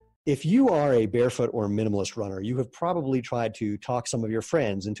If you are a barefoot or minimalist runner, you have probably tried to talk some of your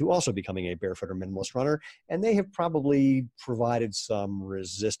friends into also becoming a barefoot or minimalist runner, and they have probably provided some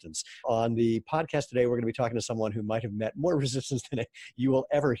resistance. On the podcast today, we're going to be talking to someone who might have met more resistance than you will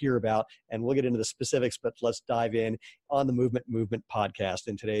ever hear about, and we'll get into the specifics, but let's dive in on the Movement podcast.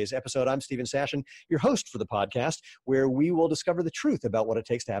 In today's episode, I'm Stephen Sashen, your host for the podcast, where we will discover the truth about what it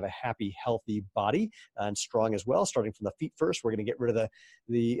takes to have a happy, healthy body, and strong as well, starting from the feet first. We're going to get rid of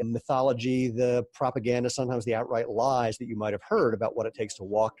the mythology, the propaganda, sometimes the outright lies that you might have heard about what it takes to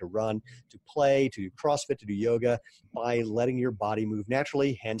walk, to run, to play, to do CrossFit, to do yoga, by letting your body move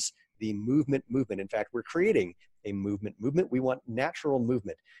naturally, hence the movement. In fact, we're creating a movement. We want natural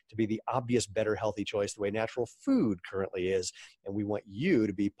movement to be the obvious, better, healthy choice, the way natural food currently is. And we want you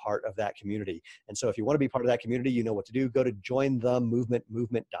to be part of that community. And so if you want to be part of that community, you know what to do. Go to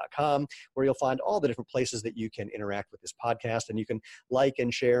jointhemovement.com, where you'll find all the different places that you can interact with this podcast. And you can like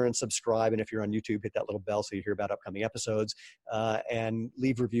and share and subscribe. And if you're on YouTube, hit that little bell so you hear about upcoming episodes, and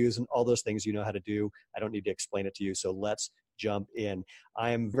leave reviews and all those things you know how to do. I don't need to explain it to you. So let's jump in.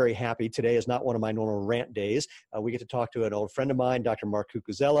 I am very happy. Today is not one of my normal rant days. We get to talk to an old friend of mine, Dr. Mark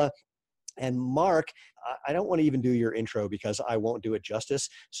Cucuzzella. And Mark, I don't want to even do your intro because I won't do it justice.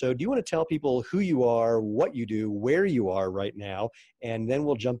 So do you want to tell people who you are, what you do, where you are right now, and then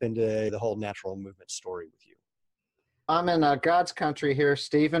we'll jump into the whole natural movement story with you. I'm in God's country here,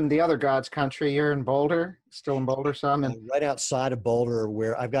 Stephen. The other God's country. You're in Boulder, still in Boulder. So I'm right outside of Boulder,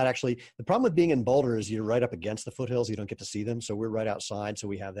 where I've got actually, the problem with being in Boulder is you're right up against the foothills. You don't get to see them. So we're right outside. So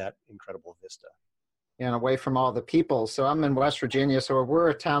we have that incredible vista. And away from all the people. So I'm in West Virginia. So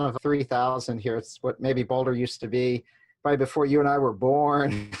we're a town of 3,000 here. It's what maybe Boulder used to be probably before you and I were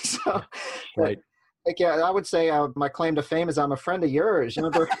born. So, right. Yeah, I would say my claim to fame is I'm a friend of yours. You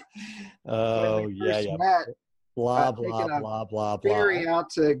remember? Oh, yeah. Met, blah, blah. Ferry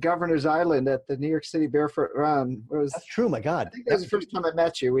out to Governor's Island at the New York City Barefoot Run. That's true, my God. I think that was the first time I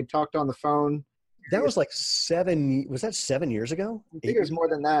met you. We talked on the phone. That was like was that 7 years ago? I think it was more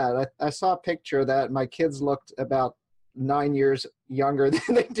than that. I saw a picture of that. My kids looked about 9 years younger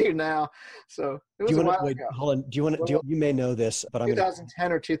than they do now. So it was a while ago. Hold on. You may know this, but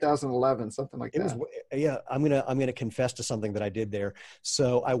 2010 or 2011, something like that. I'm gonna confess to something that I did there.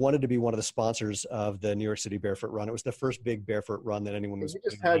 So I wanted to be one of the sponsors of the New York City Barefoot Run. It was the first big barefoot run that anyone was. You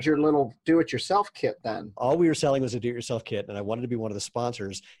just had your little do-it-yourself kit then. All we were selling was a do-it-yourself kit, and I wanted to be one of the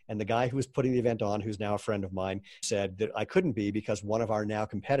sponsors. And the guy who was putting the event on, who's now a friend of mine, said that I couldn't be because one of our now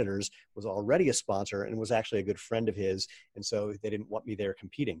competitors was already a sponsor and was actually a good friend of his, and so they didn't want me there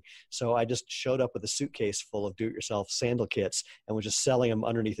competing. So I just showed up with a suitcase full of do-it-yourself sandal kits and was just selling them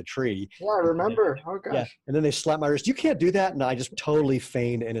underneath a tree. Yeah, I remember. Oh, gosh. Yeah. And then they slapped my wrist. You can't do that. And I just totally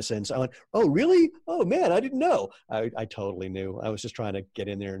feigned innocence. I went, oh, really? Oh, man, I didn't know. I totally knew. I was just trying to get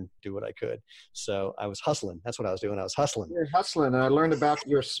in there and do what I could. So I was hustling. That's what I was doing. I was hustling. You're hustling. And I learned about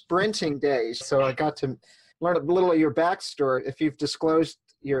your sprinting days. So I got to learn a little of your backstory. If you've disclosed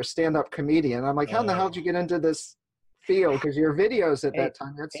you're a stand-up comedian, I'm like, how in the hell did you get into this field? Because your videos at that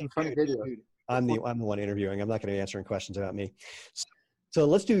time, you had some funny videos. I'm the one interviewing. I'm not going to be answering questions about me. So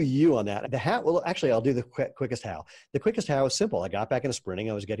let's do you on that. The how, well, actually, I'll do the quickest how. The quickest how is simple. I got back into sprinting.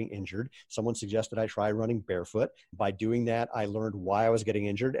 I was getting injured. Someone suggested I try running barefoot. By doing that, I learned why I was getting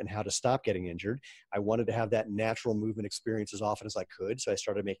injured and how to stop getting injured. I wanted to have that natural movement experience as often as I could. So I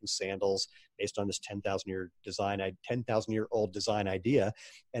started making sandals based on this 10,000-year-old design idea.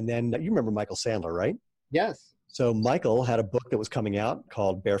 And then you remember Michael Sandler, right? Yes. So Michael had a book that was coming out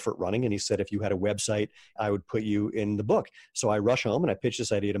called Barefoot Running, and he said, if you had a website, I would put you in the book. So I rush home and I pitch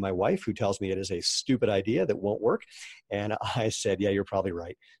this idea to my wife, who tells me it is a stupid idea that won't work. And I said, yeah, you're probably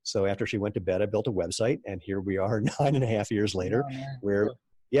right. So after she went to bed, I built a website, and here we are 9.5 years later, where,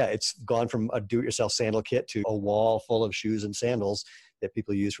 yeah, it's gone from a do-it-yourself sandal kit to a wall full of shoes and sandals that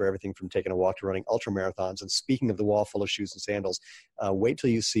people use for everything from taking a walk to running ultra marathons. And speaking of the wall full of shoes and sandals, wait till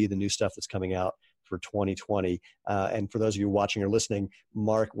you see the new stuff that's coming out for 2020. And for those of you watching or listening,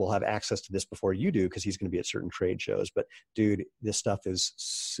 Mark will have access to this before you do, because he's going to be at certain trade shows. But dude, this stuff is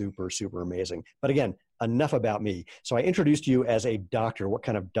super, super amazing. But again, enough about me. So I introduced you as a doctor. What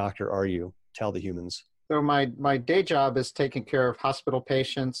kind of doctor are you? Tell the humans. So my day job is taking care of hospital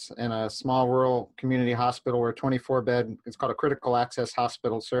patients in a small rural community hospital. We're a 24-bed, it's called a critical access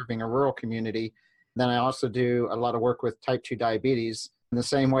hospital serving a rural community. Then I also do a lot of work with type 2 diabetes. In the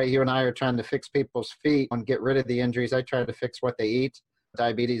same way you and I are trying to fix people's feet and get rid of the injuries, I try to fix what they eat.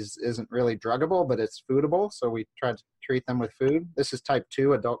 Diabetes isn't really druggable, but it's foodable, so we try to treat them with food. This is type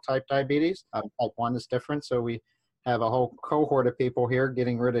 2 adult type diabetes. Type 1 is different, so we have a whole cohort of people here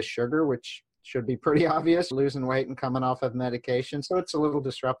getting rid of sugar, which should be pretty obvious, losing weight and coming off of medication. So it's a little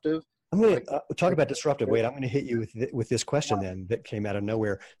disruptive. I'm going to talk about disruptive. Wait, I'm going to hit you with this question then that came out of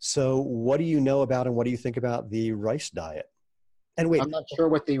nowhere. So what do you know about and what do you think about the rice diet? And wait, I'm not sure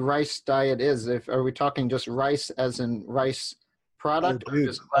what the rice diet is. Are we talking just rice as in rice product, or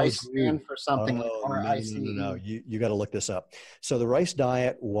does rice stand for something like RICE? No. You got to look this up. So the rice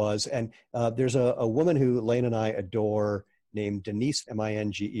diet was, and there's a woman who Lane and I adore named Denise,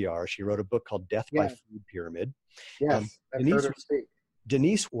 Minger. She wrote a book called Death by Food Pyramid. Yes, I've heard her speak.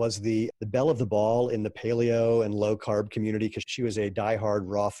 Denise was the belle of the ball in the paleo and low carb community because she was a diehard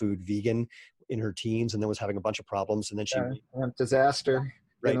raw food vegan in her teens and then was having a bunch of problems. And then she went disaster.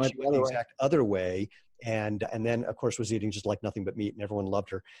 Right. She went the exact other way. And then, of course, was eating just like nothing but meat, and everyone loved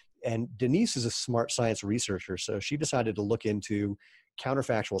her. And Denise is a smart science researcher. So she decided to look into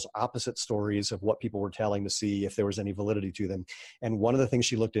counterfactuals, opposite stories of what people were telling to see if there was any validity to them. And one of the things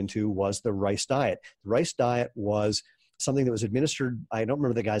she looked into was the rice diet. The rice diet was something that was administered. I don't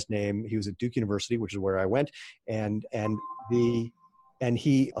remember the guy's name. He was at Duke University, which is where I went. And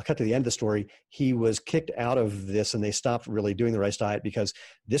he, I'll cut to the end of the story, he was kicked out of this and they stopped really doing the rice diet because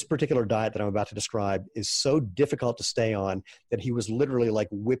this particular diet that I'm about to describe is so difficult to stay on that he was literally like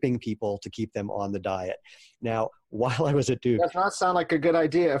whipping people to keep them on the diet. Now, while I was at Duke— Does not sound like a good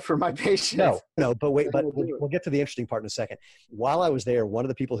idea for my patients. No, but wait, but we'll get to the interesting part in a second. While I was there, one of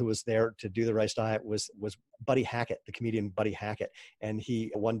the people who was there to do the rice diet was Buddy Hackett, the comedian Buddy Hackett. And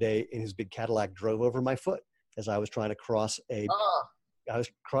he, one day in his big Cadillac, drove over my foot as I was trying to cross I was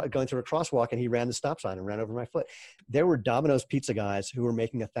going through a crosswalk and he ran the stop sign and ran over my foot. There were Domino's pizza guys who were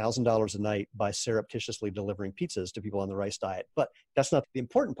making $1,000 a night by surreptitiously delivering pizzas to people on the rice diet. But that's not the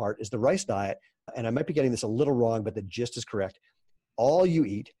important part. Is the rice diet, and I might be getting this a little wrong, but the gist is correct. All you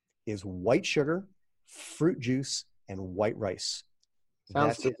eat is white sugar, fruit juice, and white rice.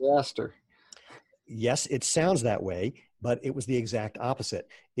 Sounds disaster. Yes, it sounds that way, but it was the exact opposite.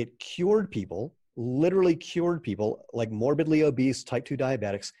 It cured people, literally cured people like morbidly obese type 2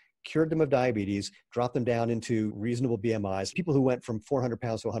 diabetics, cured them of diabetes, dropped them down into reasonable BMIs. People who went from 400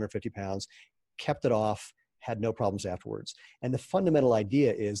 pounds to 150 pounds, kept it off, had no problems afterwards. And the fundamental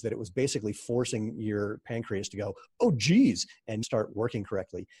idea is that it was basically forcing your pancreas to go, oh, geez, and start working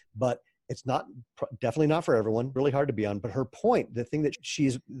correctly. But it's not, definitely not for everyone, really hard to be on. But her point, the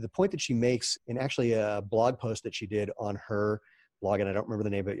point that she makes in actually a blog post that she did on her blog, and I don't remember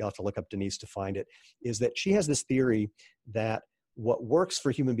the name, but you'll have to look up Denise to find it, is that she has this theory that what works for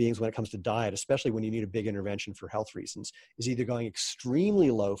human beings when it comes to diet, especially when you need a big intervention for health reasons, is either going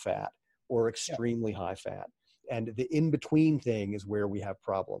extremely low fat or extremely high fat. And the in-between thing is where we have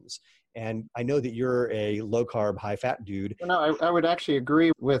problems. And I know that you're a low-carb, high-fat dude. No, I would actually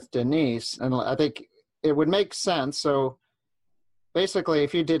agree with Denise, and I think it would make sense. So basically,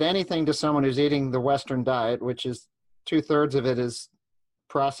 if you did anything to someone who's eating the Western diet, which is 2/3 of it is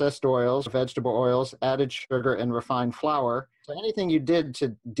processed oils, vegetable oils, added sugar, and refined flour. So anything you did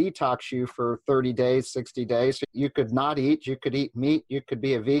to detox you for 30 days, 60 days, you could not eat, you could eat meat, you could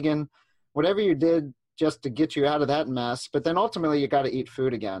be a vegan, whatever you did just to get you out of that mess. But then ultimately you got to eat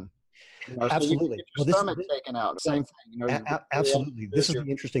food again. Absolutely. So you get your stomach taken out. Same thing. Absolutely. This is the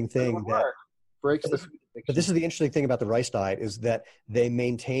interesting thing that breaks the food addiction. But this is the interesting thing about the rice diet is that they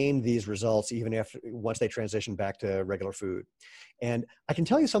maintain these results even once they transition back to regular food. And I can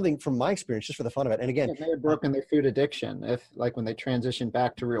tell you something from my experience, just for the fun of it. And again, it may have broken their food addiction when they transition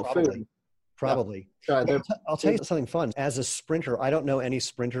back to real food. Probably. Yeah. I'll tell you something fun. As a sprinter, I don't know any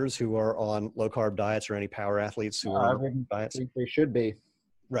sprinters who are on low carb diets or any power athletes who are on diets. I think they should be.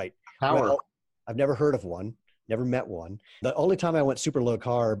 Right. Power. Well, I've never heard of one. Never met one. The only time I went super low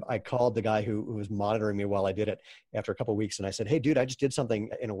carb, I called the guy who was monitoring me while I did it after a couple of weeks. And I said, hey, dude, I just did something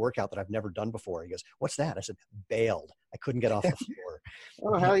in a workout that I've never done before. He goes, what's that? I said, bailed. I couldn't get off the floor.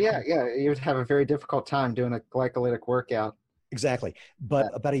 Oh, hell yeah. Yeah. You would have a very difficult time doing a glycolytic workout. Exactly. But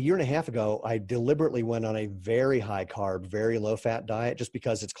about a year and a half ago, I deliberately went on a very high carb, very low fat diet just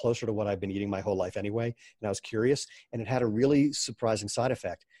because it's closer to what I've been eating my whole life anyway. And I was curious, and it had a really surprising side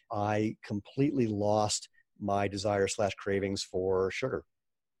effect. I completely lost my desire/cravings for sugar.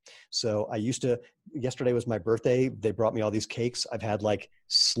 So I used to, yesterday was my birthday. They brought me all these cakes. I've had like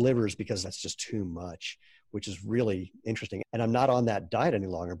slivers because that's just too much, which is really interesting. And I'm not on that diet any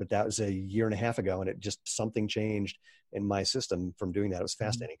longer, but that was a year and a half ago. And it just, something changed in my system from doing that. It was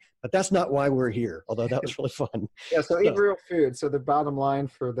fascinating, but that's not why we're here. Although that was really fun. Yeah. So eat real food. So the bottom line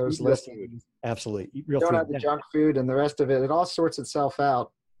for those listening, absolutely. Eat real don't food. have the junk food and the rest of it. It all sorts itself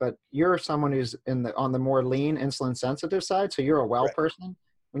out. But you're someone who's on the more lean, insulin sensitive side. So you're a well person.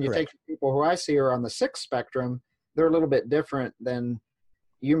 When you take people who I see are on the 6 spectrum, they're a little bit different than,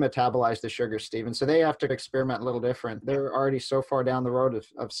 you metabolize the sugar, Stephen. So they have to experiment a little different. They're already so far down the road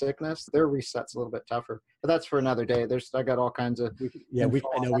of sickness. Their reset's a little bit tougher. But that's for another day. I got all kinds of I know we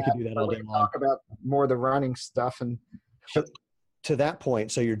could do that all day long. Talk about more of the running stuff. And to that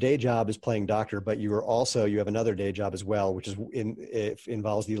point, so your day job is playing doctor, but you have another day job as well, which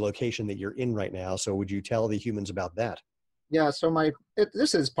involves the location that you're in right now. So would you tell the humans about that? Yeah, so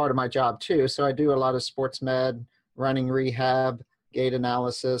this is part of my job too. So I do a lot of sports med, running rehab, gait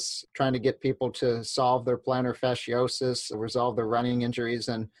analysis, trying to get people to solve their plantar fasciosis, resolve their running injuries.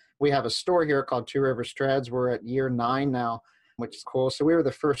 And we have a store here called Two Rivers Treads. We're at year 9 now, which is cool. So we were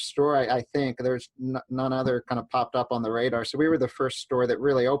the first store, I think. There's none other kind of popped up on the radar. So we were the first store that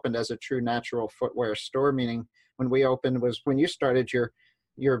really opened as a true natural footwear store, meaning when we opened was when you started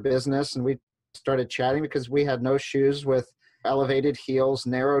your business, and we started chatting because we had no shoes with elevated heels,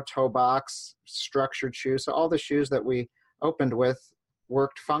 narrow toe box, structured shoes. So all the shoes that we opened with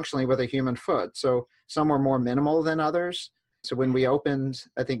worked functionally with a human foot. So some were more minimal than others. So when we opened,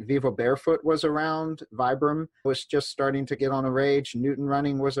 I think Vivo Barefoot was around, Vibram was just starting to get on a rage, Newton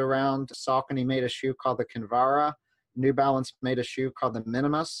Running was around, Saucony made a shoe called the Kinvara, New Balance made a shoe called the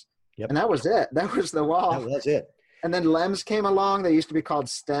Minimus. Yep. And that was it. That was the wall. That was it. And then Lems came along. They used to be called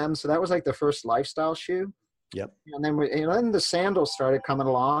Stem. So that was like the first lifestyle shoe. Yep. And then the sandals started coming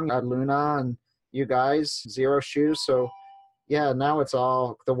along, Luna and you guys, Zero Shoes. So yeah, now it's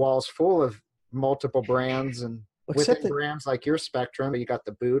all, the wall's full of multiple brands, and within brands like your spectrum, you got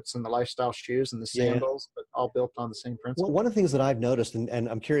the boots and the lifestyle shoes and the sandals, but all built on the same principle. Well, one of the things that I've noticed, and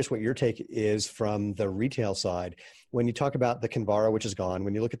I'm curious what your take is from the retail side, when you talk about the Kinvara, which is gone,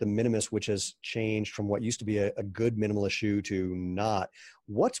 when you look at the Minimus, which has changed from what used to be a good minimalist shoe to not,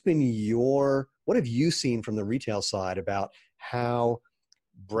 what have you seen from the retail side about how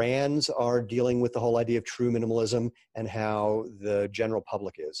brands are dealing with the whole idea of true minimalism and how the general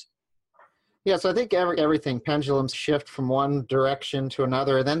public is? Yeah, so I think everything, pendulums shift from one direction to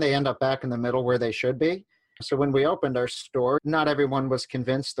another, and then they end up back in the middle where they should be. So when we opened our store, not everyone was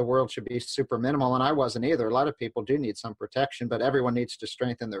convinced the world should be super minimal, and I wasn't either. A lot of people do need some protection, but everyone needs to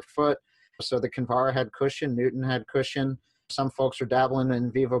strengthen their foot. So the Kinvara had cushion, Newton had cushion. Some folks are dabbling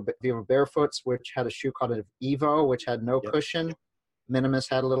in Vivo Barefoots, which had a shoe called an Evo, which had no cushion. Minimus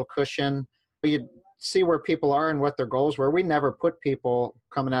had a little cushion. But you see where people are and what their goals were. We never put people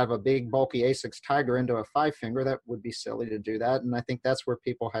coming out of a big, bulky Asics Tiger into a 5-finger. That would be silly to do that. And I think that's where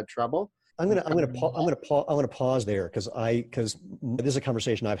people had trouble. I'm gonna pause there because this is a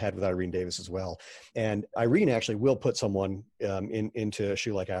conversation I've had with Irene Davis as well, and Irene actually will put someone into a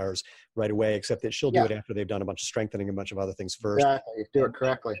shoe like ours right away, except that she'll do it after they've done a bunch of strengthening and a bunch of other things first. Exactly, do it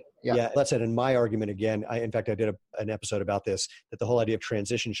correctly. Yeah, that's it. And my argument again, I did an episode about this, that the whole idea of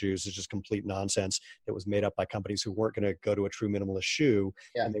transition shoes is just complete nonsense. It was made up by companies who weren't going to go to a true minimalist shoe,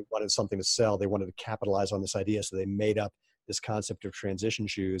 and they wanted something to sell. They wanted to capitalize on this idea, so they made up this concept of transition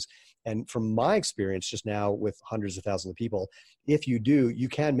shoes. And from my experience just now with hundreds of thousands of people, if you do, you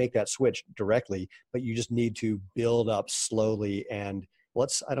can make that switch directly, but you just need to build up slowly and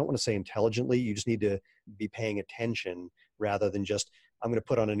I don't want to say intelligently, you just need to be paying attention rather than just, I'm going to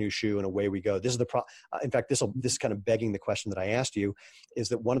put on a new shoe and away we go. This is in fact, this is kind of begging the question that I asked you, is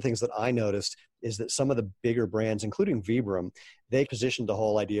that one of the things that I noticed is that some of the bigger brands, including Vibram, they positioned the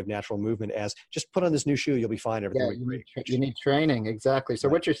whole idea of natural movement as just put on this new shoe, you'll be fine. Everything will be great. You need training. Exactly. So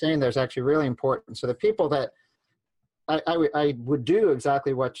what you're saying there is actually really important. So the people that I would do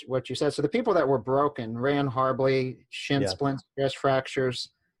exactly what you said. So the people that were broken, ran horribly, shin splints, stress fractures,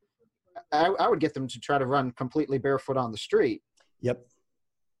 I would get them to try to run completely barefoot on the street. Yep.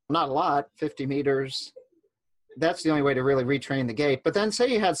 Not a lot, 50 meters. That's the only way to really retrain the gait. But then say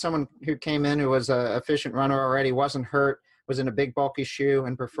you had someone who came in who was an efficient runner already, wasn't hurt, was in a big bulky shoe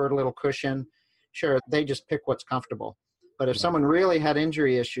and preferred a little cushion. Sure, they just pick what's comfortable. But if someone really had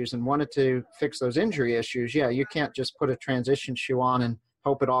injury issues and wanted to fix those injury issues, you can't just put a transition shoe on and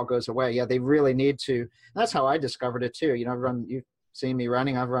hope it all goes away. Yeah, they really need to. That's how I discovered it too. You've seen me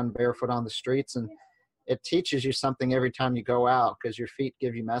running. I've run barefoot on the streets, and it teaches you something every time you go out because your feet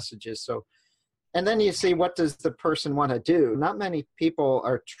give you messages. So, and then you see, what does the person want to do? Not many people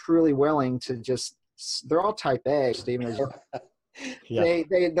are truly willing to they're all type A, Stephen. They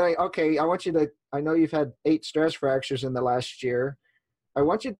okay, I know you've had 8 stress fractures in the last year. I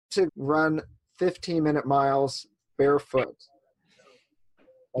want you to run 15-minute miles barefoot.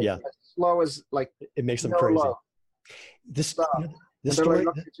 As slow as it makes them crazy. This story,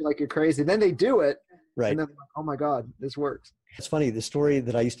 look at you like you're crazy. Then they do it. Right. And then, oh my God, this works. It's funny. The story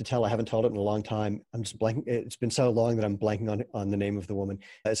that I used to tell, I haven't told it in a long time. I'm just blanking. It's been so long that I'm blanking on the name of the woman.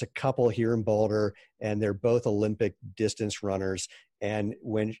 It's a couple here in Boulder, and they're both Olympic distance runners. And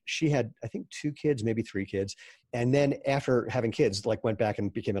when she had, I think, 2 kids, maybe 3 kids, and then after having kids, like went back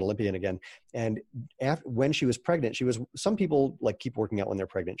and became an Olympian again. And when she was pregnant, some people like keep working out when they're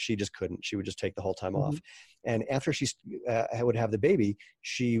pregnant. She just couldn't. She would just take the whole time off. And after she would have the baby,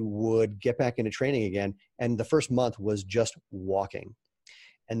 she would get back into training again. And the first month was just walking.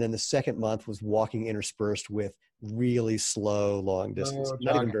 And then the second month was walking interspersed with really slow, long distance,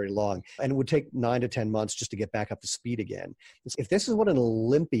 not even very long. And it would take 9 to 10 months just to get back up to speed again. If this is what an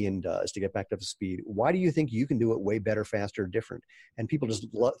Olympian does to get back up to speed, why do you think you can do it way better, faster, different? And people just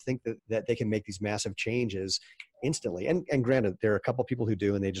think that they can make these massive changes instantly. And granted, there are a couple of people who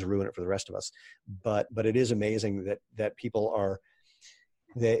do, and they just ruin it for the rest of us. But it is amazing that people are,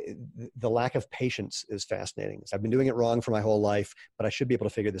 the lack of patience is fascinating. I've been doing it wrong for my whole life, but I should be able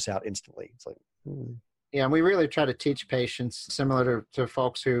to figure this out instantly. It's like, Yeah, and we really try to teach patience similar to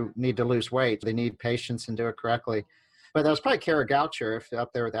folks who need to lose weight. They need patience and do it correctly. But that was probably Kara Goucher,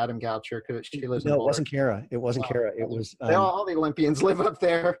 up there with Adam Goucher, because she lives in No, it wasn't Kara. It wasn't Kara. It was all the Olympians live up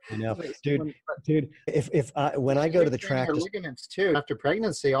there. I know, dude. When I go to the track, ligaments too. After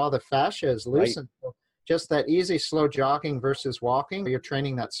pregnancy, all the fascia is loosened. Right. Just that easy, slow jogging versus walking, you're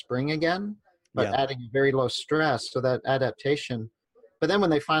training that spring again, but adding very low stress, so that adaptation. But then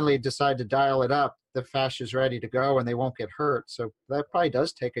when they finally decide to dial it up, the fascia is ready to go and they won't get hurt. So that probably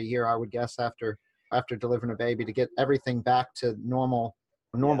does take a year, I would guess, after delivering a baby to get everything back to normal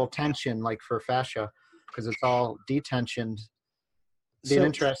tension, like for fascia, because it's all detensioned. Be an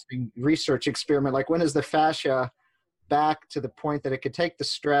interesting research experiment. Like, when is the fascia back to the point that it could take the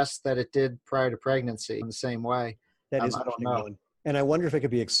stress that it did prior to pregnancy in the same way? That is, I don't know. And I wonder if it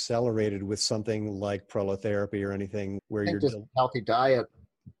could be accelerated with something like prolotherapy or anything where you're just healthy diet,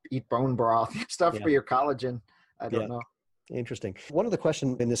 eat bone broth, stuff for your collagen. I don't know. Interesting. One of the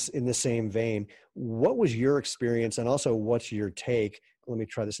questions in this same vein, what was your experience, and also what's your take? Let me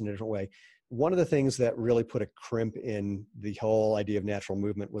try this in a different way. One of the things that really put a crimp in the whole idea of natural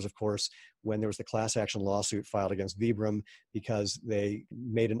movement was, of course, when there was the class action lawsuit filed against Vibram because they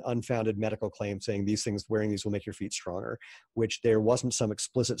made an unfounded medical claim saying wearing these will make your feet stronger, which there wasn't some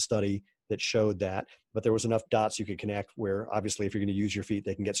explicit study that showed that, but there was enough dots you could connect where obviously if you're going to use your feet,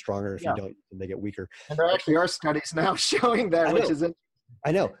 they can get stronger. If you don't, they get weaker. And there actually are studies now showing that, which is interesting.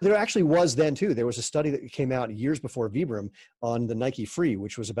 I know. There actually was then too. There was a study that came out years before Vibram on the Nike Free,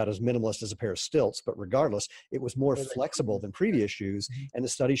 which was about as minimalist as a pair of stilts, but regardless, it was more flexible than previous shoes. And the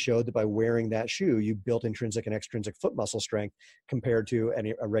study showed that by wearing that shoe, you built intrinsic and extrinsic foot muscle strength compared to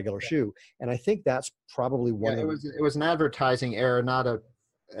a regular shoe. And I think that's probably one. It was an advertising error, not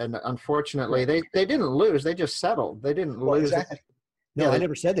and unfortunately they didn't lose. They just settled. They didn't lose. Exactly. No, I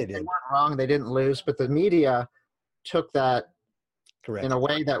never said they did. They weren't wrong. They didn't lose, but the media took that in a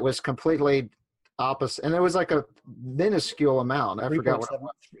way that was completely opposite. And it was like a minuscule amount. I forgot what it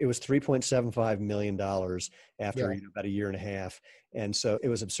was. It was $3.75 million after about a year and a half. And so it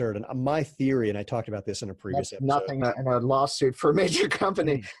was absurd. And my theory, and I talked about this in a previous episode. Nothing in a lawsuit for a major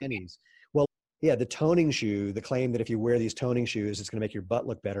company. Pennies. Well, yeah, the toning shoe, the claim that if you wear these toning shoes, it's going to make your butt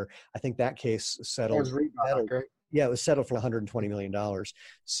look better. I think that case settled. It was Reebok, right? Yeah, it was settled for $120 million.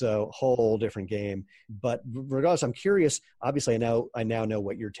 So whole different game. But regardless, I'm curious. Obviously, I now know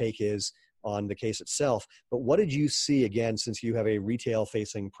what your take is on the case itself. But what did you see, again, since you have a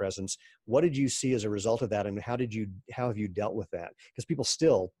retail-facing presence? What did you see as a result of that, and how have you dealt with that? Because people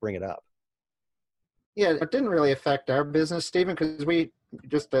still bring it up. Yeah, it didn't really affect our business, Stephen, because we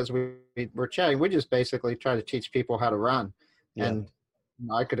just as we were chatting, we just basically try to teach people how to run, and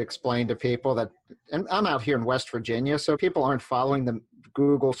I could explain to people that, and I'm out here in West Virginia, so people aren't following the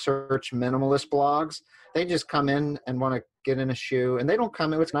Google search minimalist blogs. They just come in and want to get in a shoe, and they don't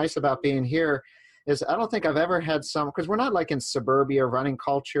come in. What's nice about being here is I don't think I've ever had because we're not like in suburbia running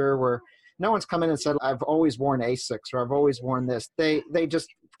culture where no one's come in and said, I've always worn Asics or I've always worn this. They just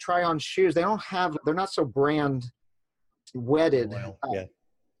try on shoes. They're not so brand wedded.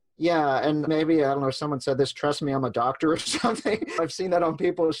 Yeah, and maybe, I don't know, someone said this, trust me, I'm a doctor or something. I've seen that on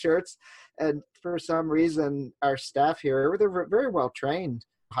people's shirts. And for some reason, our staff here, they're very well trained,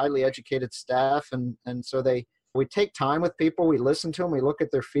 highly educated staff. And so we take time with people. We listen to them. We look at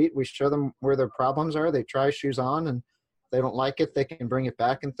their feet. We show them where their problems are. They try shoes on, and if they don't like it, they can bring it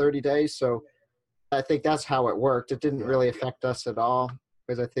back in 30 days. So I think that's how it worked. It didn't really affect us at all,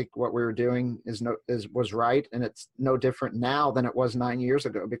 because I think what we were doing was right, and it's no different now than it was 9 years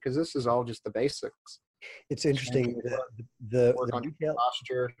ago, because this is all just the basics. It's interesting. The work on your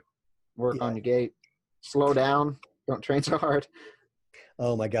posture, work on your gait, slow down, don't train so hard.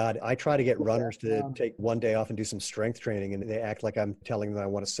 Oh my God. I try to get runners to take one day off and do some strength training, and they act like I'm telling them I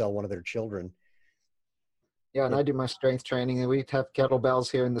want to sell one of their children. Yeah, and I do my strength training, and we have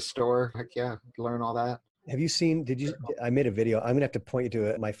kettlebells here in the store. Heck yeah, learn all that. Have you seen, I made a video. I'm going to have to point you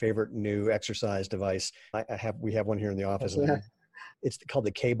to my favorite new exercise device. We have one here in the office. Yeah. It's called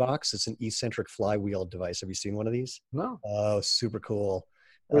the K-Box. It's an eccentric flywheel device. Have you seen one of these? No. Oh, super cool.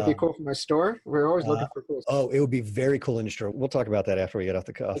 Would it be cool for my store? We're always looking for cool stuff. Oh, it would be very cool in the store. We'll talk about that after we get off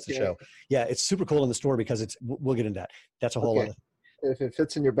the show. Yeah, it's super cool in the store because we'll get into that. That's a whole other. If it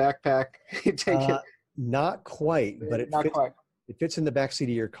fits in your backpack, you take it. Not quite, but it fits. Quite. It fits in the back seat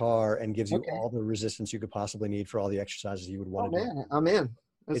of your car and gives you all the resistance you could possibly need for all the exercises you would want to do. Man, I'm in.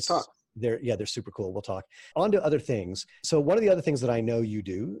 Let's talk. They're super cool. We'll talk. On to other things. So one of the other things that I know you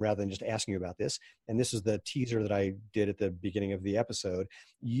do, rather than just asking you about this, and this is the teaser that I did at the beginning of the episode,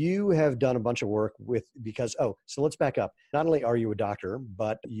 you have done a bunch of work so let's back up. Not only are you a doctor,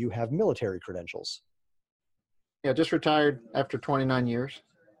 but you have military credentials. Yeah, just retired after 29 years.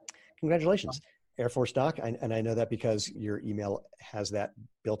 Congratulations. Air Force Doc, and I know that because your email has that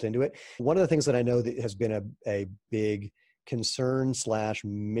built into it. One of the things that I know that has been a big concern /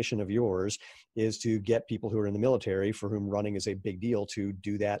 mission of yours is to get people who are in the military, for whom running is a big deal, to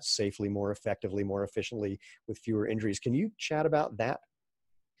do that safely, more effectively, more efficiently, with fewer injuries. Can you chat about that?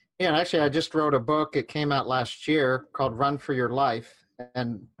 Yeah, and actually I just wrote a book. It came out last year called Run for Your Life,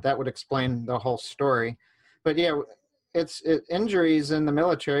 and that would explain the whole story. But yeah, injuries in the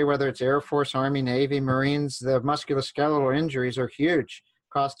military, whether it's Air Force, Army, Navy, Marines, the musculoskeletal injuries are huge,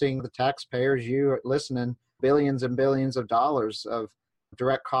 costing the taxpayers, you listening, billions and billions of dollars of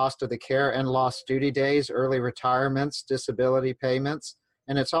direct cost of the care and lost duty days, early retirements, disability payments.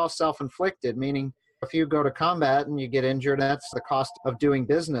 And it's all self-inflicted, meaning if you go to combat and you get injured, that's the cost of doing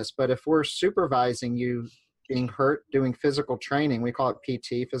business. But if we're supervising you being hurt, doing physical training, we call it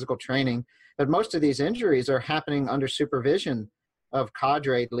PT, physical training, but most of these injuries are happening under supervision of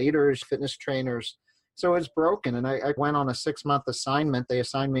cadre leaders, fitness trainers. So it's broken. And I went on a 6-month assignment. They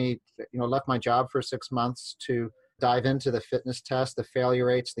assigned me, left my job for 6 months to dive into the fitness test, the failure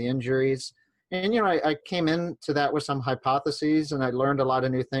rates, the injuries. And, I came into that with some hypotheses, and I learned a lot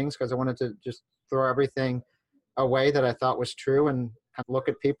of new things because I wanted to just throw everything away that I thought was true and look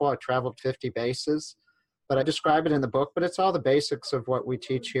at people. I traveled 50 bases. But I describe it in the book, but it's all the basics of what we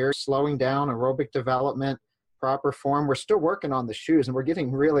teach here: slowing down, aerobic development, proper form. We're still working on the shoes, and we're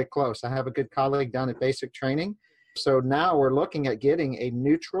getting really close. I have a good colleague down at Basic Training. So now we're looking at getting a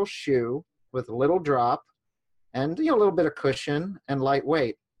neutral shoe with a little drop and a little bit of cushion and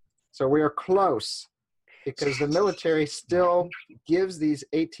lightweight. So we are close, because the military still gives these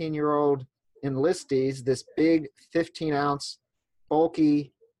 18-year-old enlistees this big 15-ounce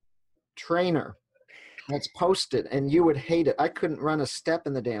bulky trainer that's posted, and you would hate it. I couldn't run a step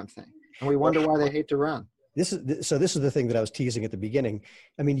in the damn thing, and we wonder why they hate to run. This is the thing that I was teasing at the beginning.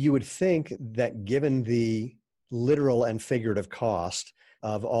 I mean, you would think that given the literal and figurative cost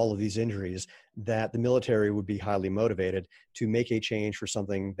of all of these injuries, that the military would be highly motivated to make a change for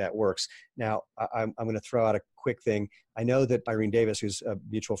something that works. Now, I'm going to throw out a quick thing. I know that Irene Davis, who's a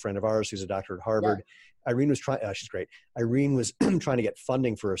mutual friend of ours, who's a doctor at Harvard, Irene was she's great. Irene was trying to get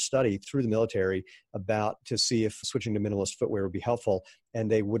funding for a study through the military to see if switching to minimalist footwear would be helpful, and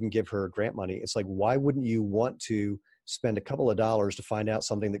they wouldn't give her grant money. It's like, why wouldn't you want to spend a couple of dollars to find out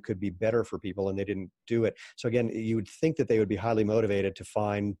something that could be better for people, and they didn't do it? So again, you would think that they would be highly motivated to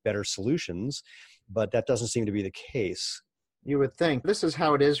find better solutions, but that doesn't seem to be the case. You would think. This is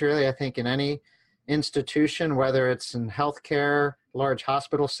how it is really, I think, in any institution, whether it's in healthcare, large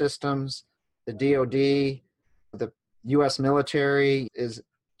hospital systems, the DOD, the U.S. military. Is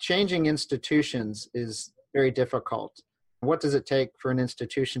changing institutions is very difficult. What does it take for an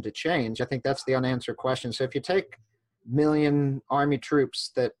institution to change? I think that's the unanswered question. So if you take million Army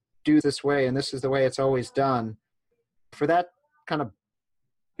troops that do this way, and this is the way it's always done, for that kind of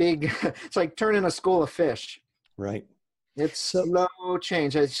big, it's like turning a school of fish. Right. It's slow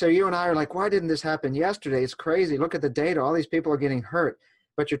change. So you and I are like, why didn't this happen yesterday? It's crazy. Look at the data. All these people are getting hurt.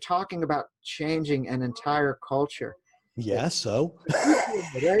 But you're talking about changing an entire culture. Yeah, so.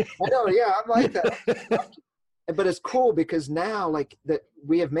 Right? I know, yeah, I'm like that. But it's cool because now,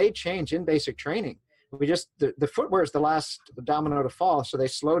 we have made change in basic training. The footwear is the last domino to fall. So they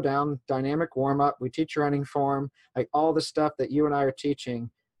slow down, dynamic warm up. We teach running form, like all the stuff that you and I are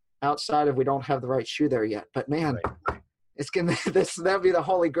teaching outside of, we don't have the right shoe there yet. But man, it's going to, that'd be the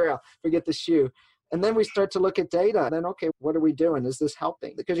holy grail. Forget the shoe. And then we start to look at data. And then, okay, what are we doing? Is this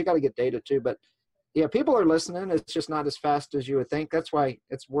helping? Because you got to get data too. But yeah, people are listening. It's just not as fast as you would think. That's why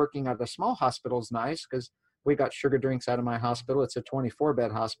it's working at a small hospital is nice, because we got sugar drinks out of my hospital. It's a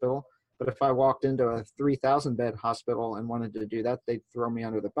 24-bed hospital. But if I walked into a 3,000-bed hospital and wanted to do that, they'd throw me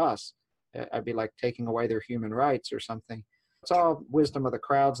under the bus. I'd be like taking away their human rights or something. It's all wisdom of the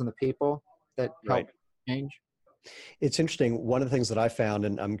crowds and the people that help change. It's interesting. One of the things that I found,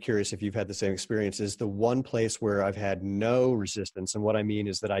 and I'm curious if you've had the same experience, is the one place where I've had no resistance. And what I mean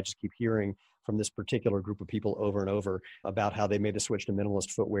is that I just keep hearing from this particular group of people over and over about how they made the switch to minimalist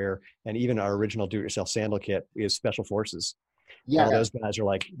footwear. And even our original do-it-yourself sandal kit is Special Forces. Yeah. Those guys are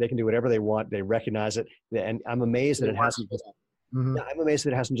like, they can do whatever they want. They recognize it. And I'm amazed that it hasn't, I'm amazed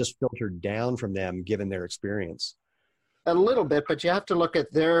that it hasn't just filtered down from them given their experience. A little bit, but you have to look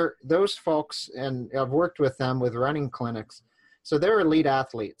at those folks, and I've worked with them with running clinics. So they're elite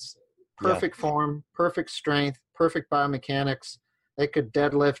athletes, perfect form, perfect strength, perfect biomechanics. They could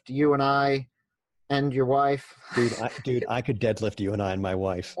deadlift you and I and your wife. Dude, I could deadlift you and I and my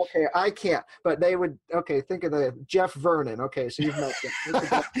wife. Okay, I can't, but they would. Okay, think of the Jeff Vernon. Okay, so you've met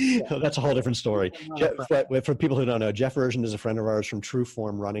him. So that's a whole different story. For people who don't know, Jeff Vernon is a friend of ours from True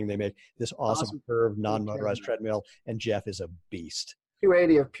Form Running. They make this awesome curved, non-motorized treadmill, and Jeff is a beast.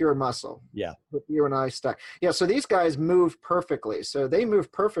 280 of pure muscle. Yeah. With you and I stuck. Yeah, so these guys move perfectly. So they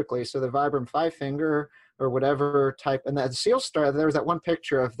move perfectly. So the Vibram 5-finger or whatever type, and that SEAL star, there was that one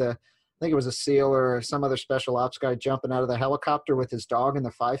picture of I think it was a SEAL or some other special ops guy jumping out of the helicopter with his dog and the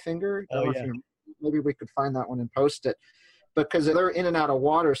 5-finger. Maybe we could find that one and post it, because they're in and out of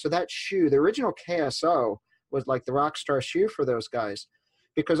water. So that shoe, the original KSO, was like the rock star shoe for those guys,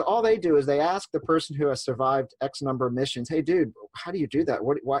 because all they do is they ask the person who has survived X number of missions, "Hey, dude, how do you do that?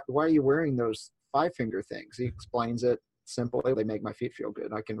 Why are you wearing those 5-finger things?" He explains it simply. They make my feet feel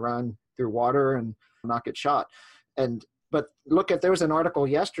good. I can run through water and not get shot. But there was an article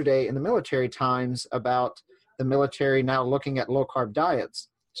yesterday in the Military Times about the military now looking at low-carb diets.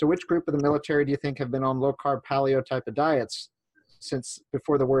 So which group of the military do you think have been on low-carb paleo type of diets since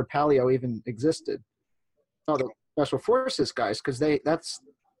before the word paleo even existed? Oh, the Special Forces guys, because that's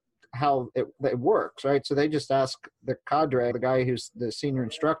how it works, right? So they just ask the cadre, the guy who's the senior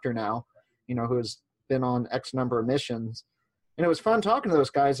instructor now, who has been on X number of missions. And it was fun talking to those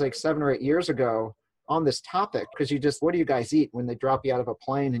guys like 7 or 8 years ago on this topic, because what do you guys eat when they drop you out of a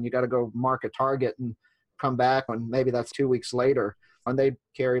plane and you got to go mark a target and come back, and maybe that's 2 weeks later? And they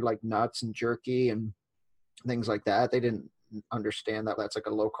carried like nuts and jerky and things like that. They didn't understand that that's like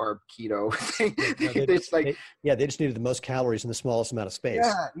a low carb keto thing. They just needed the most calories in the smallest amount of space.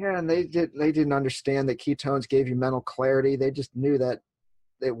 Yeah, and they didn't understand that ketones gave you mental clarity. They just knew that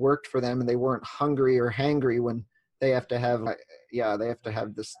it worked for them, and they weren't hungry or hangry when they have to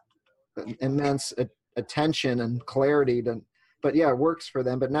have this immense attention and clarity but it works for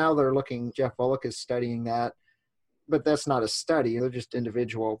them. But now they're looking, Jeff Volek is studying that, but that's not a study. They're just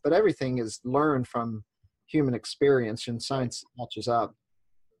individual, but everything is learned from human experience, and science matches up.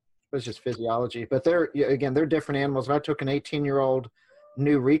 It's just physiology, but they're different animals. If I took an 18-year-old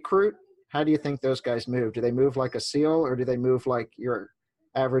new recruit, how do you think those guys move? Do they move like a SEAL, or do they move like your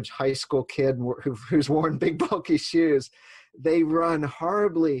average high school kid who's worn big bulky shoes? They run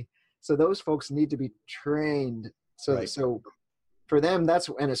horribly. So those folks need to be trained. So for them,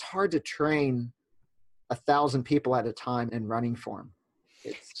 and it's hard to train 1,000 people at a time in running form.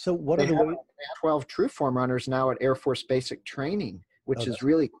 So what are the 12 true form runners now at Air Force Basic Training, which is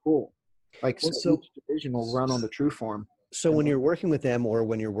really cool. So each division will run on the true form. So when you're working with them, or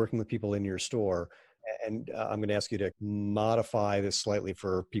when you're working with people in your store, and I'm going to ask you to modify this slightly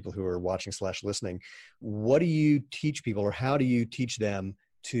for people who are watching / listening, what do you teach people, or how do you teach them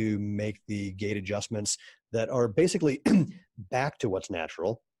to make the gait adjustments that are basically back to what's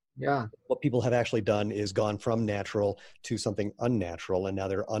natural? Yeah. What people have actually done is gone from natural to something unnatural, and now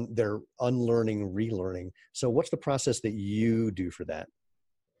they're unlearning, relearning. So what's the process that you do for that?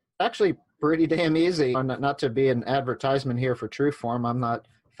 Actually, pretty damn easy. Not to be an advertisement here for True Form. I'm not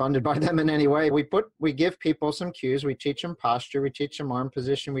funded by them in any way. We give people some cues. We teach them posture. We teach them arm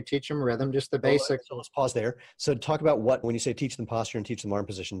position. We teach them rhythm, just the basics. So let's pause there. So talk about when you say teach them posture and teach them arm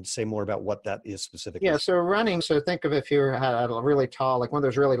position, say more about what that is specifically. Yeah, so running. So think of if you had a really tall, like one of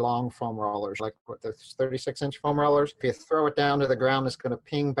those really long foam rollers, like the 36-inch foam rollers. If you throw it down to the ground, it's going to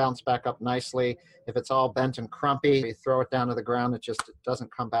ping, bounce back up nicely. If it's all bent and crumpy, you throw it down to the ground, it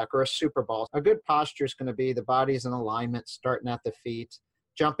doesn't come back. Or a Super Ball. A good posture is going to be the body's in alignment, starting at the feet.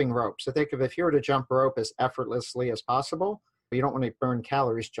 Jumping rope. So think of if you were to jump rope as effortlessly as possible, you don't want to burn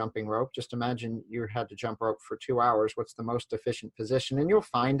calories jumping rope. Just imagine you had to jump rope for 2 hours. What's the most efficient position? And you'll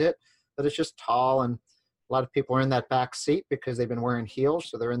find it, but it's just tall. And a lot of people are in that back seat because they've been wearing heels.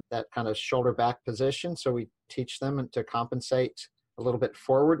 So they're in that kind of shoulder back position. So we teach them to compensate a little bit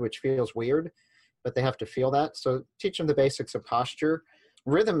forward, which feels weird, but they have to feel that. So teach them the basics of posture.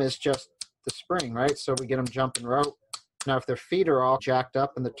 Rhythm is just the spring, right? So we get them jumping rope. Now, if their feet are all jacked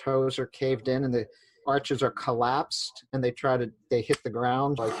up and the toes are caved in and the arches are collapsed and they hit the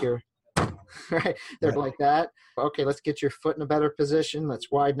ground like you're, right? They're Right. like that. Okay, let's get your foot in a better position.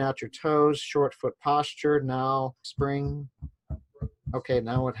 Let's widen out your toes, short foot posture. Now spring. Okay,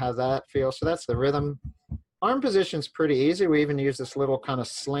 now how that feels. So that's the rhythm. Arm position's pretty easy. We even use this little kind of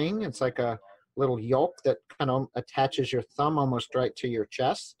sling. It's like a little yoke that kind of attaches your thumb almost right to your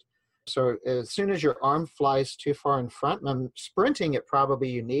chest. So as soon as your arm flies too far in front, and sprinting it probably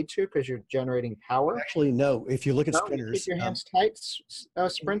you need to because you're generating power. Actually, no. If you look at No, sprinters, you keep your hands tight,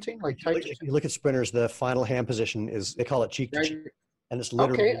 sprinting, like tight. if you look at sprinters, the final hand position is, they call it cheek to cheek. And it's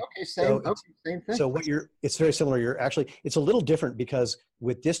literally same thing. So it's very similar. It's a little different because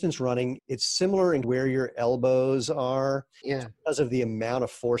with distance running, it's similar in where your elbows are. Yeah. Because of the amount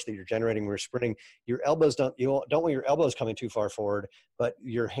of force that you're generating when you're sprinting, your elbows don't want your elbows coming too far forward, but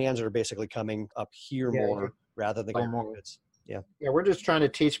your hands are basically coming up here more rather than going backwards. Yeah. Yeah, we're just trying to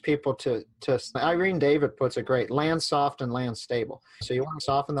teach people to Irene David puts it great, land soft and land stable. So you want to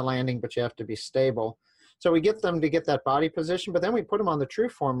soften the landing, but you have to be stable. So we get them to get that body position, but then we put them on the True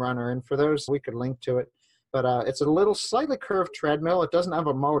Form runner. And for those, we could link to it. But it's a little slightly curved treadmill. It doesn't have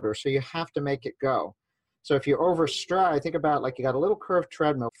a motor, so you have to make it go. So if you overstride, think about like you got a little curved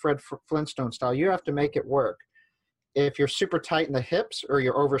treadmill, Fred Flintstone style, you have to make it work. If you're super tight in the hips or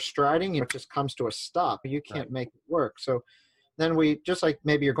you're overstriding, it just comes to a stop. You can't make it work. So then just like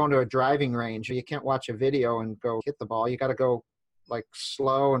maybe you're going to a driving range, you can't watch a video and go hit the ball. You got to go like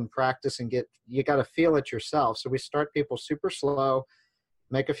slow and practice and you got to feel it yourself. So we start people super slow,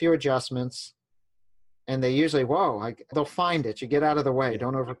 make a few adjustments, and they usually, they'll find it. You get out of the way.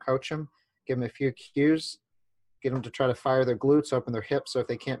 Don't overcoach them. Give them a few cues. Get them to try to fire their glutes, open their hips. So if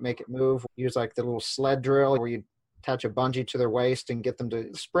they can't make it move, use like the little sled drill where you attach a bungee to their waist and get them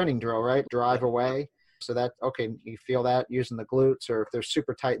to sprinting drill, right? Drive away. So that, you feel that using the glutes, or if they're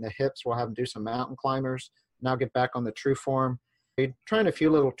super tight in the hips, we'll have them do some mountain climbers. Now get back on the True Form. You're trying a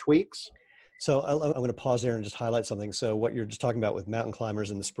few little tweaks. So I'm going to pause there and just highlight something. So what you're just talking about with mountain climbers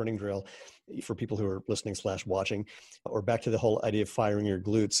and the sprinting drill, for people who are listening / watching, or back to the whole idea of firing your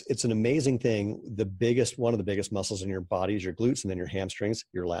glutes, it's an amazing thing. One of the biggest muscles in your body is your glutes, and then your hamstrings.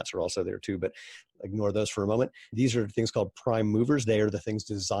 Your lats are also there too, but ignore those for a moment. These are things called prime movers. They are the things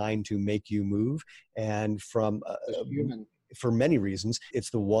designed to make you move. And for many reasons, it's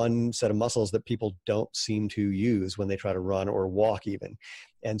the one set of muscles that people don't seem to use when they try to run or walk even.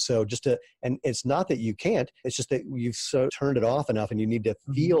 And so and it's not that you can't, it's just that you've turned it off enough and you need to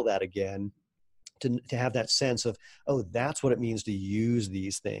feel that again to have that sense of, that's what it means to use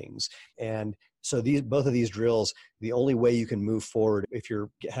these things. And so both of these drills, the only way you can move forward, if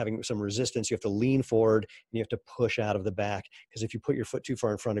you're having some resistance, you have to lean forward and you have to push out of the back. Because if you put your foot too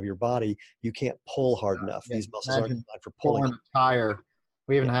far in front of your body, you can't pull hard enough. These muscles aren't designed for pulling. A tire.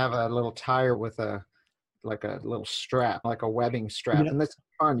 We even have a little tire with a little strap, like a webbing strap. And that's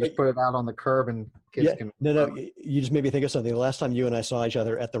fun. Just put it out on the curb and kids can. No. You just made me think of something. The last time you and I saw each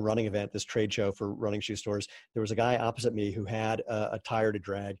other at the running event, this trade show for running shoe stores, there was a guy opposite me who had a tire to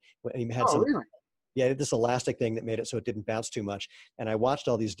drag. And he had really? Yeah, this elastic thing that made it so it didn't bounce too much. And I watched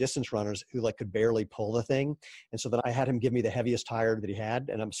all these distance runners who could barely pull the thing. And so then I had him give me the heaviest tire that he had,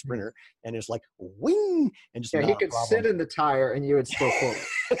 and I'm a sprinter, and it's like wing, and just he could sit in the tire and you would still pull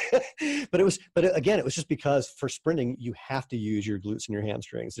it. But again, it was just because for sprinting you have to use your glutes and your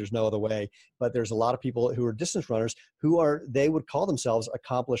hamstrings. There's no other way. But there's a lot of people who are distance runners they would call themselves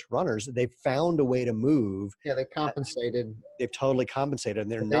accomplished runners. They've found a way to move. Yeah, they compensated. They've totally compensated,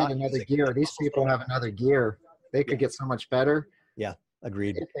 and they not another gear. These people have another gear. They could get so much better. Yeah,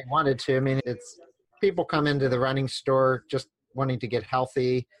 agreed. If they wanted to. I mean, it's people come into the running store just wanting to get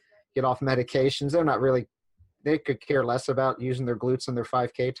healthy, get off medications. They could care less about using their glutes in their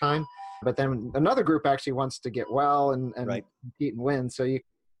 5K time. But then another group actually wants to get well and compete and win. So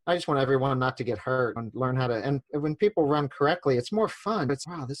I just want everyone not to get hurt and learn how to. And when people run correctly, it's more fun.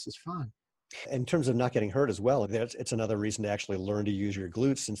 This is fun. In terms of not getting hurt as well, it's another reason to actually learn to use your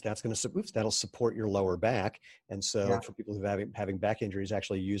glutes, since that'll support your lower back. And so for people who are having back injuries,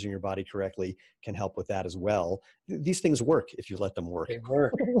 actually using your body correctly can help with that as well. These things work if you let them work. They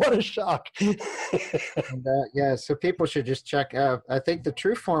work. What a shock. And, so people should just check out. I think the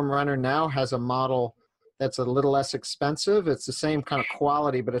True Form runner now has a model that's a little less expensive. It's the same kind of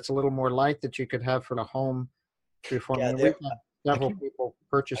quality, but it's a little more light that you could have for the home True Form. Several people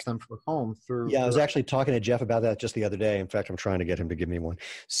purchase them for home through. Yeah, I was actually talking to Jeff about that just the other day. In fact, I'm trying to get him to give me one.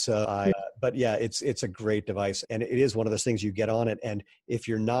 So but yeah, it's a great device, and it is one of those things you get on it. And if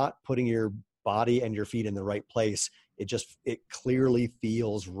you're not putting your body and your feet in the right place, it clearly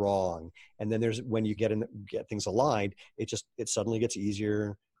feels wrong. And then when you get things aligned, it suddenly gets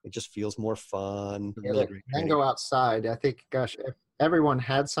easier. It just feels more fun. Yeah, Really great then training. go outside. I think, gosh, if everyone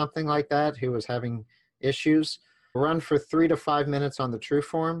had something like that who was having issues, run for 3 to 5 minutes on the true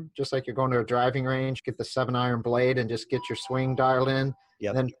form, just like you're going to a driving range, get the 7-iron blade and just get your swing dialed in,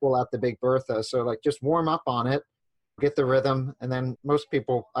 Yep. then pull out the big Bertha. So like just warm up on it, get the rhythm. And then most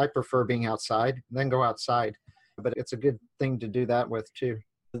people, I prefer being outside, then go outside. But it's a good thing to do that with too.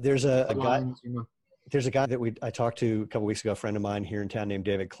 There's a guy. Lines, you know. There's a guy that I talked to a couple weeks ago, a friend of mine here in town named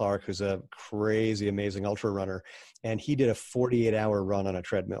David Clark, who's a crazy, amazing ultra runner. And he did a 48-hour run on a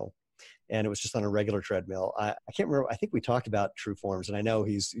treadmill. And it was just on a regular treadmill. I can't remember. I think we talked about true forms, and I know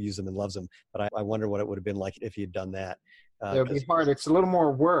he's used them and loves them, but I wonder what it would have been like if he had done that. It would be hard. It's a little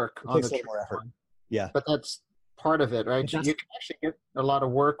more work on the true more effort. form. Yeah. But that's part of it, right? You can actually get a lot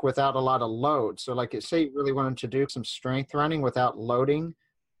of work without a lot of load. So like say you really wanted to do some strength running without loading,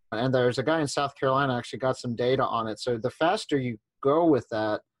 and there's a guy in South Carolina actually got some data on it. So the faster you go with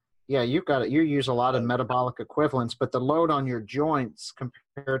that, yeah, you use a lot of metabolic equivalents, but the load on your joints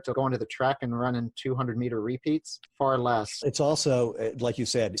compared to going to the track and running 200-meter repeats, far less. It's also, like you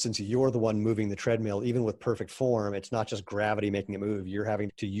said, since you're the one moving the treadmill, even with perfect form, it's not just gravity making it move. You're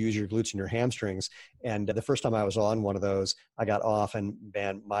having to use your glutes and your hamstrings. And the first time I was on one of those, I got off and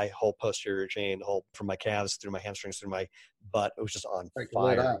man, my whole posterior chain, from my calves through my hamstrings, through my butt, it was just on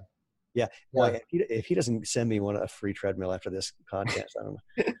fire. Yeah. Boy, if he doesn't send me a free treadmill after this podcast, I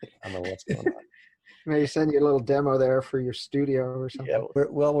don't know what's going on. Maybe send you a little demo there for your studio or something. Yeah,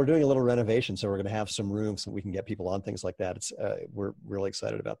 we're doing a little renovation, so we're going to have some room so we can get people on things like that. We're really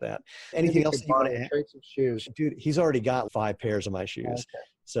excited about that. Anything else that you want to add? Trade some shoes. Dude, he's already got 5 pairs of my shoes. Okay.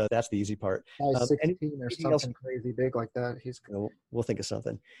 So that's the easy part. 16 or something crazy big like that. We'll think of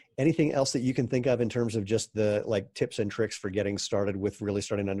something. Anything else that you can think of in terms of just the tips and tricks for getting started with really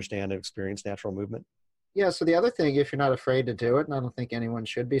starting to understand and experience natural movement? Yeah, so the other thing, if you're not afraid to do it, and I don't think anyone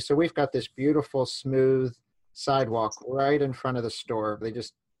should be, so we've got this beautiful, smooth sidewalk right in front of the store. They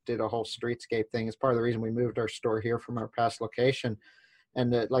just did a whole streetscape thing. It's part of the reason we moved our store here from our past location.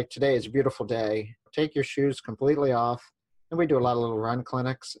 And like today is a beautiful day. Take your shoes completely off. And we do a lot of little run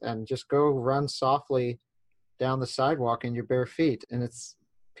clinics and just go run softly down the sidewalk in your bare feet. And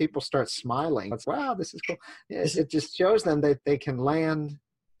people start smiling. It's, wow, this is cool. It just shows them that they can land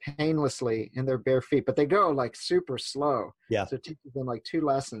painlessly in their bare feet, but they go like super slow. Yeah. So it teaches them like 2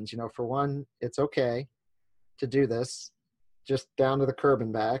 lessons. For one, it's okay to do this just down to the curb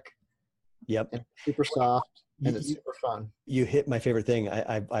and back. Yep. And super soft. And it's super fun. You hit my favorite thing.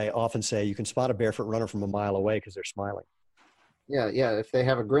 I often say you can spot a barefoot runner from a mile away because they're smiling. Yeah. If they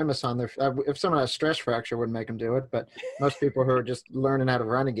have a grimace on if someone has stress fracture, wouldn't make them do it. But most people who are just learning how to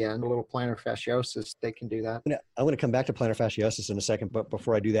run again, a little plantar fasciosis, they can do that. I'm going to come back to plantar fasciosis in a second. But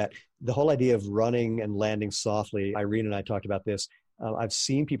before I do that, the whole idea of running and landing softly, Irene and I talked about this. I've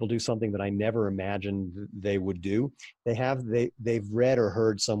seen people do something that I never imagined they would do. They've read or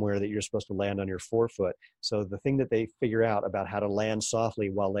heard somewhere that you're supposed to land on your forefoot. So the thing that they figure out about how to land softly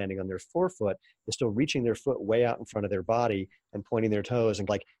while landing on their forefoot is still reaching their foot way out in front of their body and pointing their toes and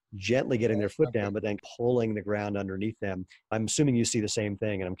gently getting their foot down, but then pulling the ground underneath them. I'm assuming you see the same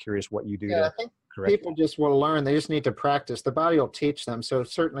thing, and I'm curious what you do. Yeah, I think people just will learn. They just need to practice. The body will teach them. So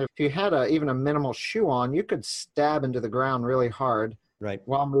certainly if you had even a minimal shoe on, you could stab into the ground really hard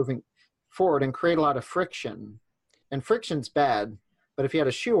while moving forward and create a lot of friction. And friction's bad, but if you had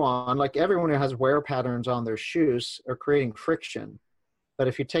a shoe on, like everyone who has wear patterns on their shoes are creating friction. But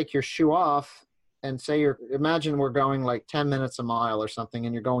if you take your shoe off and say imagine we're going 10 minutes a mile or something,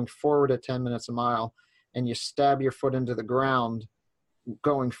 and you're going forward at 10 minutes a mile, and you stab your foot into the ground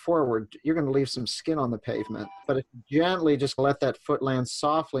going forward, you're going to leave some skin on the pavement. But if you gently just let that foot land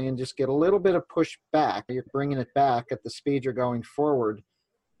softly and just get a little bit of push back, you're bringing it back at the speed you're going forward.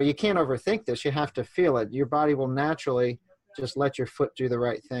 But you can't overthink this. You have to feel it. Your body will naturally just let your foot do the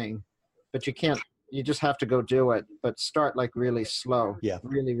right thing. But you just have to go do it. But start really slow. Yeah.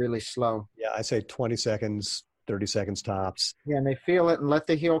 Really, really slow. Yeah, I say 20 seconds, 30 seconds tops. Yeah, and they feel it, and let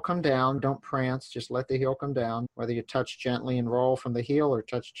the heel come down. Don't prance. Just let the heel come down, whether you touch gently and roll from the heel or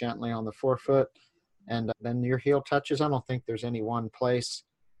touch gently on the forefoot. And then your heel touches. I don't think there's any one place.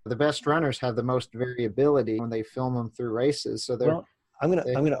 The best runners have the most variability when they film them through races. So I'm going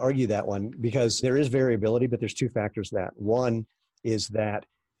to argue that one, because there is variability, but there's 2 factors to that. One is that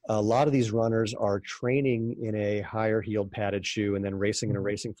a lot of these runners are training in a higher heeled padded shoe and then racing in a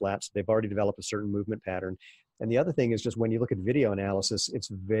racing flat. So they've already developed a certain movement pattern. And the other thing is just when you look at video analysis, it's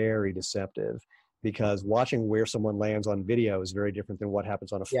very deceptive. because watching where someone lands on video is very different than what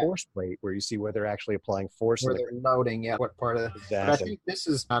happens on a force plate, where you see where they're actually applying force. Where they're loading, what part of it. Exactly. But I think this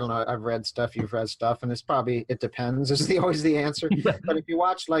is, I don't know, I've read stuff, you've read stuff, and it's probably, it depends is always the answer. But if you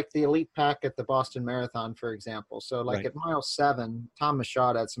watch like the elite pack at the Boston Marathon, for example, so like at mile 7, Tom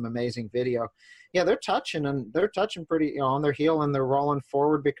Michaud had some amazing video. Yeah, they're touching pretty, on their heel, and they're rolling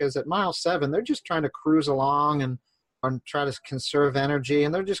forward, because at mile 7, they're just trying to cruise along and try to conserve energy,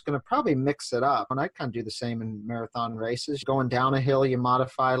 and they're just going to probably mix it up. And I kind of do the same in marathon races. Going down a hill, you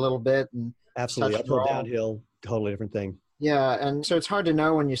modify a little bit. And absolutely, uphill, downhill, totally different thing. Yeah, and so it's hard to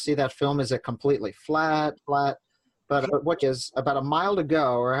know when you see that film, is it completely flat? But what is about a mile to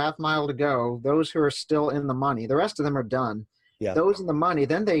go or a half mile to go, those who are still in the money, the rest of them are done. Yeah. Those in the money,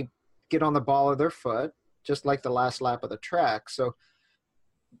 then they get on the ball of their foot, just like the last lap of the track. So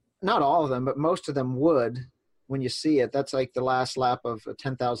not all of them, but most of them would. When you see it, that's like the last lap of a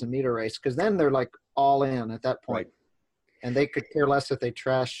 10,000 meter race, because then they're like all in at that point. And they could care less if they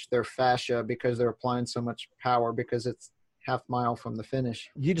trash their fascia because they're applying so much power, because it's half mile from the finish.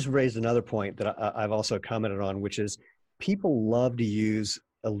 You just raised another point that I've also commented on, which is people love to use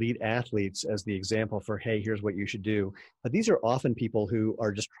elite athletes as the example for, hey, here's what you should do. But these are often people who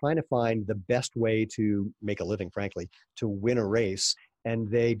are just trying to find the best way to make a living, frankly, to win a race. And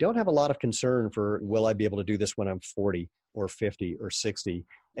they don't have a lot of concern for, will I be able to do this when I'm 40 or 50 or 60?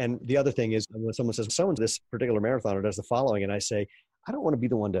 And the other thing is, when someone says, this particular marathoner does the following, and I say, I don't want to be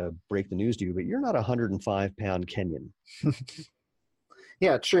the one to break the news to you, but you're not a 105-pound Kenyan.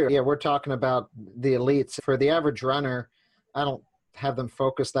 Yeah, true. Yeah, we're talking about the elites. For the average runner, I don't have them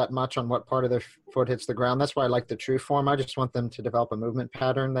focus that much on what part of their foot hits the ground. That's why I like the true form. I just want them to develop a movement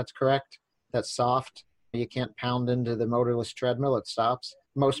pattern that's correct, that's soft. You can't pound into the motorless treadmill, it stops.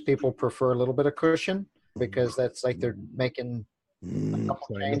 Most people prefer a little bit of cushion, because that's like they're making a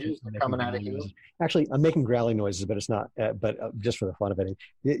couple changes, they're coming out of heels. Actually, I'm making growling noises, but it's not, but just for the fun of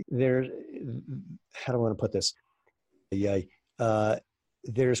it. There's, how do I want to put this?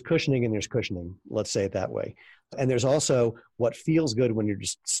 There's cushioning and there's cushioning, let's say it that way. And there's also what feels good when you're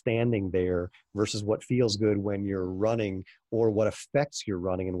just standing there versus what feels good when you're running, or what affects your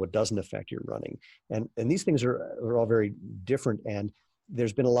running and what doesn't affect your running. And these things are all very different. And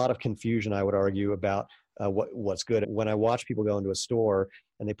there's been a lot of confusion, I would argue, about what's good. When I watch people go into a store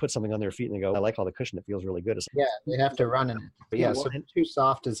and they put something on their feet and they go, I like all the cushion, it feels really good. Yeah, they have to run in it. But yeah, so too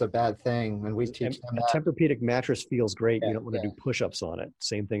soft is a bad thing. And we teach them that. A Tempur-Pedic mattress feels great. You don't want to do push-ups on it.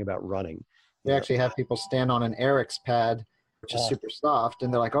 Same thing about running. We actually have people stand on an Eric's pad, which is super soft,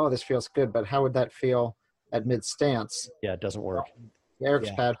 and they're like, oh, this feels good, but how would that feel at mid-stance? Yeah, it doesn't work. The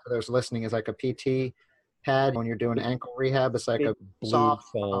Eric's pad, for those listening, is like a PT pad. When you're doing ankle rehab, it's like a soft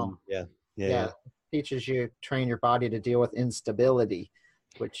foam. Yeah. Teaches you, train your body to deal with instability,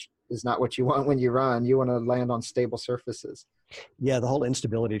 which is not what you want when you run. You want to land on stable surfaces. Yeah, the whole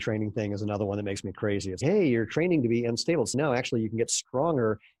instability training thing is another one that makes me crazy. It's, hey, you're training to be unstable. So no, actually, you can get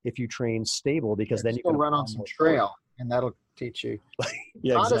stronger if you train stable, because then you can run on some trail, and that'll teach you.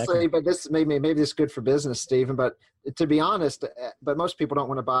 Yeah, honestly, exactly. But this maybe this is good for business, Stephen. But to be honest, but most people don't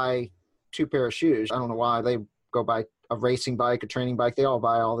want to buy 2 pair of shoes. I don't know why. They go buy a racing bike, a training bike. They all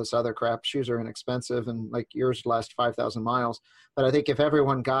buy all this other crap. Shoes are inexpensive, and like yours last 5,000 miles. But I think if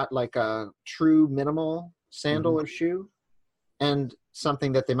everyone got like a true minimal sandal or shoe, and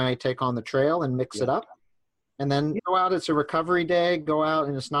something that they might take on the trail and mix it up, and then go out, it's a recovery day, go out,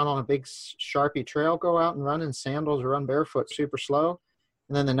 and it's not on a big Sharpie trail, go out and run in sandals or run barefoot super slow.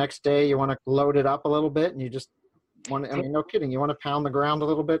 And then the next day you want to load it up a little bit, and you just want to, I mean, no kidding, you want to pound the ground a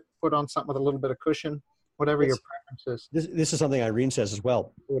little bit, put on something with a little bit of cushion, whatever your preference is. This is something Irene says as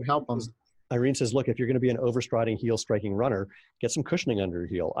well. It would help them. Irene says, look, if you're going to be an overstriding, heel-striking runner, get some cushioning under your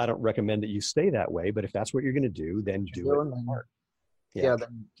heel. I don't recommend that you stay that way, but if that's what you're going to do, then do it. Yeah,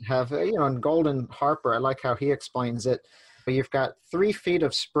 then have, and Golden Harper, I like how he explains it. You've got 3 feet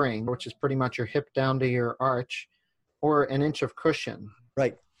of spring, which is pretty much your hip down to your arch, or an inch of cushion.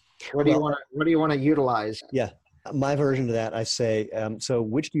 Right. What do you want to utilize? Yeah. My version of that, I say, so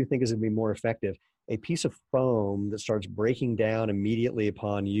which do you think is going to be more effective? A piece of foam that starts breaking down immediately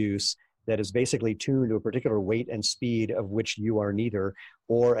upon use, that is basically tuned to a particular weight and speed of which you are neither,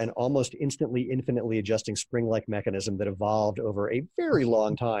 or an almost instantly, infinitely adjusting spring-like mechanism that evolved over a very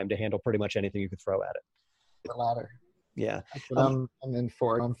long time to handle pretty much anything you could throw at it. The latter. Yeah. I'm in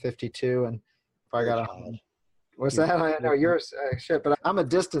for it. I'm 52, and if I got what's that? I know yours, shit, but I'm a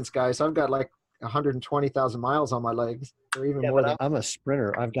distance guy, so I've got like 120,000 miles on my legs, or even more than. I'm a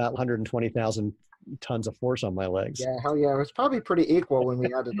sprinter. I've got 120,000 tons of force on my legs. Yeah, hell yeah. It was probably pretty equal when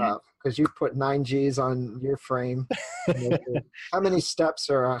we added up, because you put 9 Gs on your frame. How many steps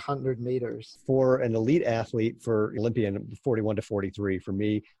are 100 meters? For an elite athlete, for Olympian, 41 to 43. For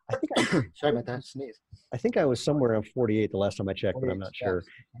me, Sorry about that, sneeze. I think I was somewhere around 48 the last time I checked, but I'm not sure.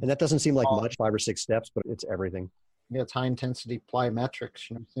 And that doesn't seem like much, 5 or 6 steps, but it's everything. Yeah, it's high intensity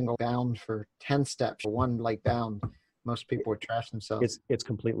plyometrics, single bound for 10 steps, one like bound. Most people would trash themselves. It's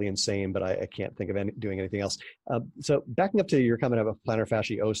completely insane, but I can't think of doing anything else. So backing up to your comment of plantar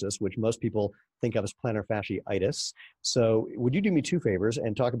fasciosis, which most people think of as plantar fasciitis. So would you do me 2 favors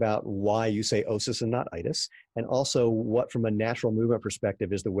and talk about why you say osis and not itis? And also what, from a natural movement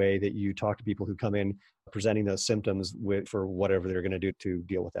perspective, is the way that you talk to people who come in presenting those symptoms for whatever they're going to do to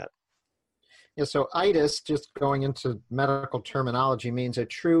deal with that? Yeah, so itis, just going into medical terminology, means a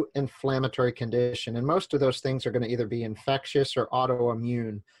true inflammatory condition. And most of those things are going to either be infectious or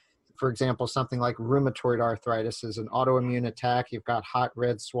autoimmune. For example, something like rheumatoid arthritis is an autoimmune attack. You've got hot,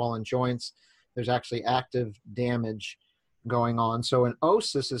 red, swollen joints. There's actually active damage going on. So an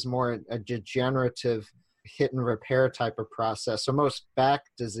osis is more a degenerative hit and repair type of process. So most back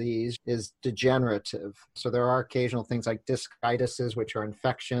disease is degenerative. So there are occasional things like discitises, which are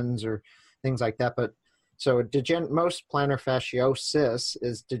infections or things like that. But so most plantar fasciosis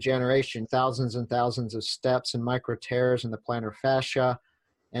is degeneration, thousands and thousands of steps and micro tears in the plantar fascia,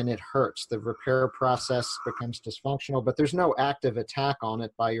 and it hurts. The repair process becomes dysfunctional, but there's no active attack on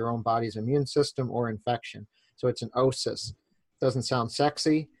it by your own body's immune system or infection. So it's an osis. Doesn't sound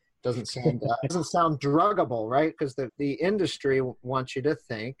sexy. Doesn't sound druggable, right? Because the industry wants you to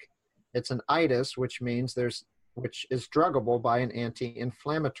think it's an itis, which is druggable by an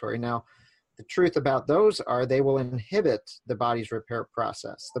anti-inflammatory. Now, the truth about those are they will inhibit the body's repair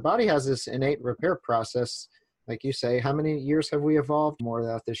process. The body has this innate repair process. Like you say, how many years have we evolved? More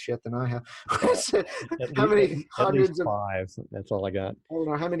about this shit than I have. How many hundreds of 5? That's all I got. I don't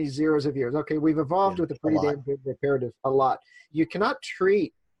know how many zeros of years. Okay, we've evolved with a pretty damn good reparative. A lot. You cannot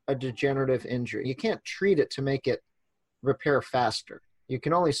treat a degenerative injury. You can't treat it to make it repair faster. You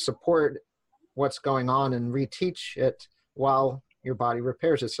can only support what's going on and reteach it while your body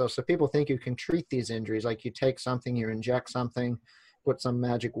repairs itself. So people think you can treat these injuries, like you take something, you inject something, put some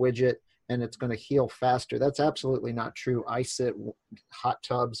magic widget, and it's going to heal faster. That's absolutely not true. Ice it, hot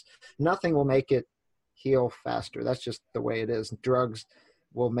tubs, nothing will make it heal faster. That's just the way it is. Drugs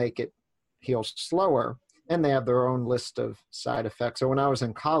will make it heal slower, and they have their own list of side effects. So when I was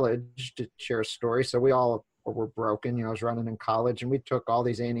in college, to share a story, so we all were broken. I was running in college, and we took all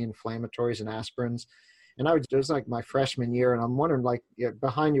these anti-inflammatories and aspirins. And it was like my freshman year, and I'm wondering,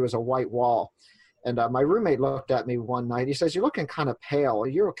 behind you is a white wall. And my roommate looked at me one night. He says, "You're looking kind of pale. Are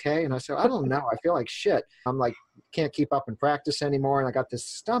you okay?" And I said, "I don't know. I feel like shit. I'm like, can't keep up in practice anymore. And I got this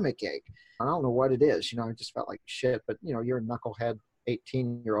stomach ache. I don't know what it is. I just felt like shit. But, you're a knucklehead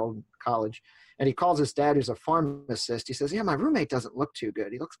 18-year-old in college." And he calls his dad, who's a pharmacist. He says, "Yeah, my roommate doesn't look too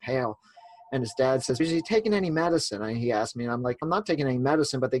good. He looks pale." And his dad says, "Is he taking any medicine?" And he asked me, and I'm like, "I'm not taking any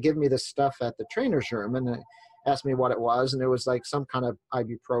medicine, but they give me this stuff at the trainer's room." And they asked me what it was, and it was like some kind of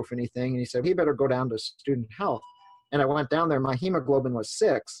ibuprofen-y thing. And he said, "He better go down to student health." And I went down there. My hemoglobin was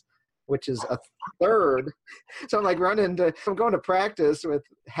 6, which is a third. So I'm like I'm going to practice with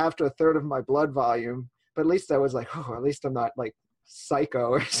half to a third of my blood volume. But at least I was like, oh, at least I'm not like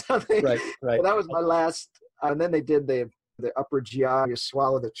psycho or something. Right. So that was my last. And then they did the upper GI, you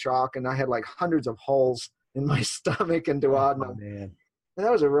swallow the chalk, and I had like hundreds of holes in my stomach and duodenum. Oh, man. And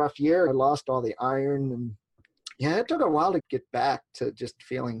that was a rough year. I lost all the iron, and yeah, it took a while to get back to just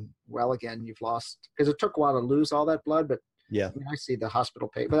feeling well again. You've lost, because it took a while to lose all that blood, but yeah, I see the hospital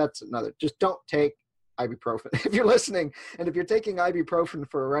pay, but that's another. Just don't take ibuprofen if you're listening. And if you're taking ibuprofen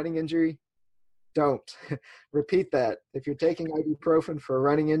for a running injury, don't. Repeat that. If you're taking ibuprofen for a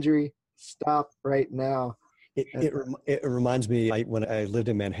running injury, stop right now. It reminds me, when I lived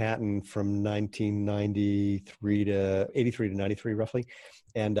in Manhattan from 1993 to 83 to 93 roughly,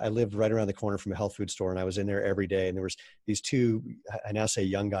 and I lived right around the corner from a health food store, and I was in there every day, and there was these 2, I now say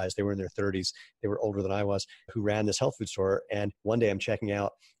young guys, they were in their 30s, they were older than I was, who ran this health food store. And one day I'm checking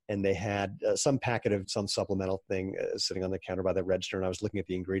out, and they had some packet of some supplemental thing sitting on the counter by the register, and I was looking at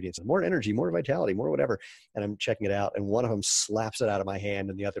the ingredients, more energy, more vitality, more whatever, and I'm checking it out, and one of them slaps it out of my hand,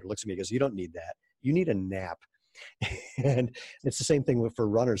 and the other looks at me and goes, "You don't need that. You need a nap." And it's the same thing for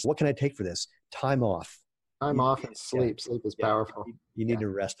runners. What can I take for this? Time off. Time You, off and yeah, sleep. Sleep is yeah, powerful. you Yeah. need to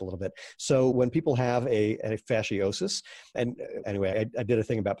rest a little bit. So when people have a fasciosis, and anyway, I did a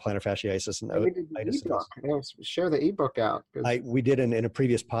thing about plantar fasciitis and Maybe the itis. ebook. Yes, share the ebook out. We did in a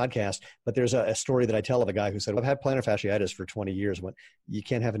previous podcast, but there's a story that I tell of a guy who said, well, I've had plantar fasciitis for 20 years. When you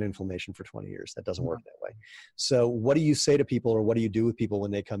can't have an inflammation for 20 years. That doesn't work that way. So what do you say to people, or what do you do with people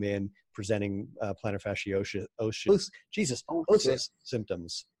when they come in presenting plantar fasciitis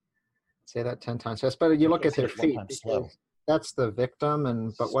symptoms? Say that 10 times. That's better. You look at their feet. Slow. That's the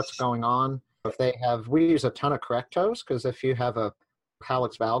victim, but what's going on? If they have, we use a ton of correct toes, because if you have a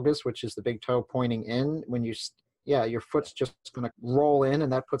hallux valgus, which is the big toe pointing in, when you, your foot's just going to roll in,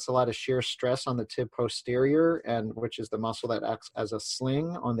 and that puts a lot of shear stress on the tib posterior, and which is the muscle that acts as a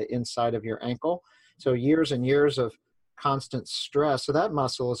sling on the inside of your ankle. So years and years of constant stress. So that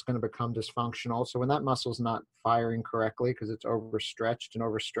muscle is going to become dysfunctional. So when that muscle is not firing correctly because it's overstretched and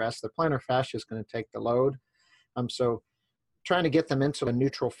overstressed, the plantar fascia is going to take the load. So trying to get them into a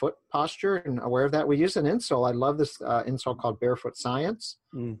neutral foot posture and aware of that. We use an insole. I love this insole called Barefoot Science.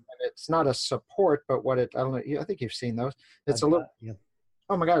 And it's not a support, but I don't know, I think you've seen those. It's oh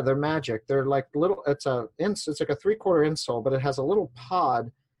my God, they're magic. They're like little, it's like a 3/4 insole, but it has a little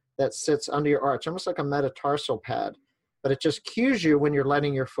pod that sits under your arch, almost like a metatarsal pad. But it just cues you when you're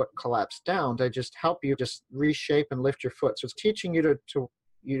letting your foot collapse down to just help you just reshape and lift your foot. So it's teaching you to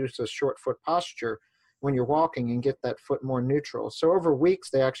use a short foot posture when you're walking and get that foot more neutral. So over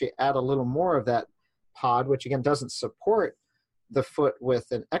weeks, they actually add a little more of that pod, which again doesn't support the foot with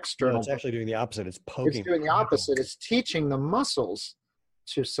an external. No, it's actually doing the opposite. It's poking. It's doing the opposite. It's teaching the muscles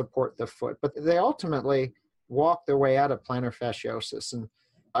to support the foot. But they ultimately walk their way out of plantar fasciosis. And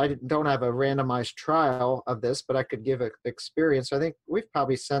I don't have a randomized trial of this, but I could give an experience. I think we've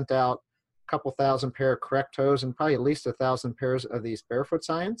probably sent out a couple thousand pair of correct toes and probably at least 1,000 pairs of these Barefoot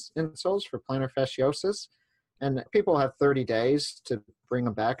Science insoles for plantar fasciosis. And people have 30 days to bring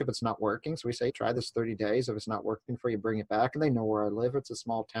them back if it's not working. So we say, try this 30 days. If it's not working for you, bring it back. And they know where I live. It's a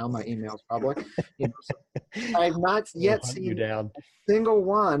small town. My email's public. So I've not yet seen a single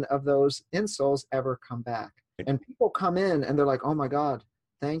one of those insoles ever come back. And people come in and they're like, oh my God,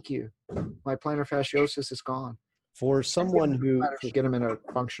 thank you. My plantar fasciosis is gone. For someone who get them in a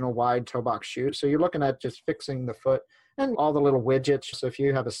functional wide toe box shoe. So you're looking at just fixing the foot and all the little widgets. So if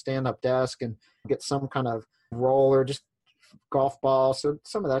you have a stand-up desk and get some kind of roller, just golf ball. So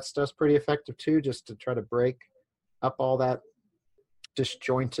some of that stuff's pretty effective too, just to try to break up all that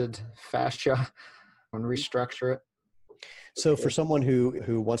disjointed fascia and restructure it. So for someone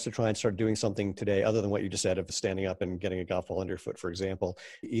who wants to try and start doing something today, other than what you just said of standing up and getting a golf ball under your foot, for example,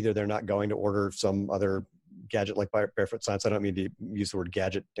 either they're not going to order some other gadget like Barefoot Science. I don't mean to use the word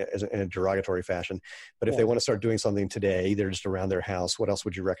gadget in a derogatory fashion, but if they want to start doing something today, either just around their house, what else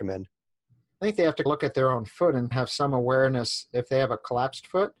would you recommend? I think they have to look at their own foot and have some awareness. If they have a collapsed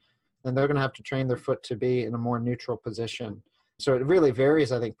foot, then they're going to have to train their foot to be in a more neutral position. So it really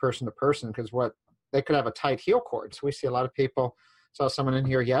varies, I think, person to person, because they could have a tight heel cord. So we see a lot of people. Saw someone in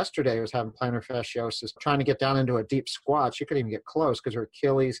here yesterday who was having plantar fasciosis, trying to get down into a deep squat. She couldn't even get close because her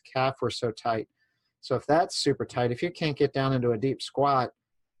Achilles, calf were so tight. So if that's super tight, if you can't get down into a deep squat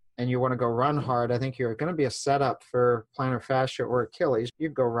and you want to go run hard, I think you're going to be a setup for plantar fascia or Achilles. You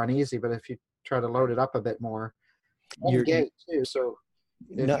go run easy, but if you try to load it up a bit more, you're gait too. So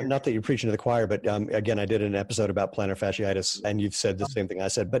not that you're preaching to the choir, but again, I did an episode about plantar fasciitis, and you've said the same thing I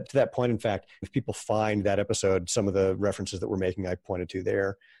said. But to that point, in fact, if people find that episode, some of the references that we're making, I pointed to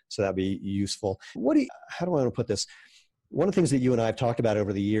there, so that'd be useful. How do I want to put this? One of the things that you and I have talked about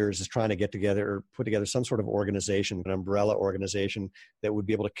over the years is trying to get together or put together some sort of organization, an umbrella organization that would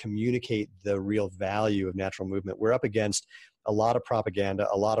be able to communicate the real value of natural movement. We're up against a lot of propaganda,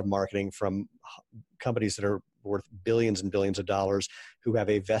 a lot of marketing from companies that are worth billions and billions of dollars who have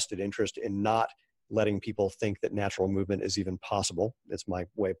a vested interest in not letting people think that natural movement is even possible. That's my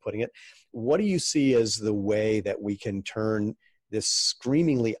way of putting it. What do you see as the way that we can turn this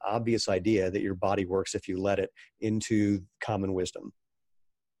screamingly obvious idea that your body works if you let it into common wisdom?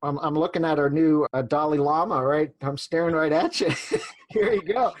 I'm looking at our new Dalai Lama, right? I'm staring right at you. Here you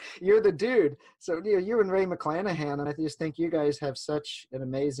go. You're the dude. So you and Ray McClanahan, and I just think you guys have such an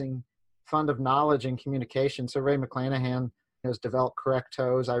amazing fund of knowledge and communication. So Ray McClanahan has developed correct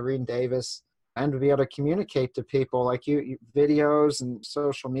toes, Irene Davis, and to be able to communicate to people like you videos and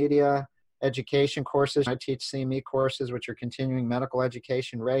social media, education courses. I teach CME courses, which are continuing medical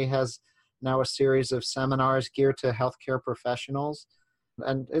education. Ray has now a series of seminars geared to healthcare professionals.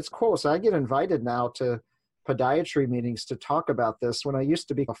 And it's cool. So I get invited now to podiatry meetings to talk about this. When I used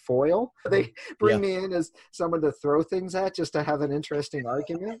to be a foil, they bring me in as someone to throw things at just to have an interesting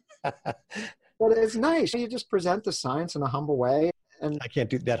argument. But it's nice. You just present the science in a humble way. And I can't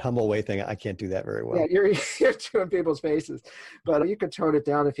do that humble way thing. I can't do that very well. yeah, you're doing people's faces, but you could tone it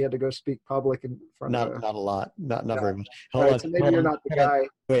down if you had to go speak public in front of Not a lot. Not very much. Hold on. So maybe you're not the guy.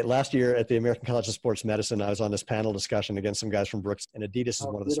 Wait, last year at the American College of Sports Medicine, I was on this panel discussion against some guys from Brooks, and Adidas is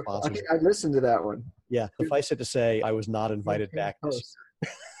one of the sponsors. I listened to that one. Yeah. Suffice it to say, I was not invited back this year.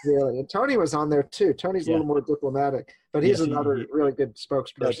 Really? And Tony was on there too. Tony's a little more diplomatic, but he's another really good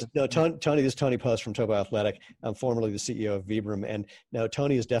spokesperson. No, Tony, this is Tony Post from Topo Athletic. I'm formerly the CEO of Vibram. And no,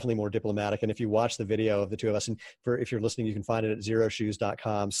 Tony is definitely more diplomatic. And if you watch the video of the two of us, and if you're listening, you can find it at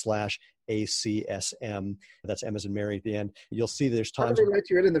zeroshoes.com/ACSM. That's M as in Mary at the end. You'll see there's times. How did they let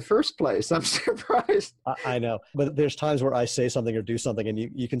you in the first place? I'm surprised. I know. But there's times where I say something or do something, and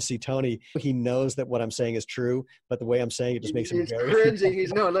you can see Tony, he knows that what I'm saying is true, but the way I'm saying it just makes him very cringy.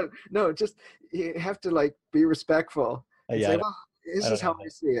 He's no, just you have to like be respectful. And say, well, this is how I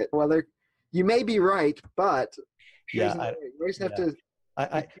see it. Well, you may be right, but you always have to.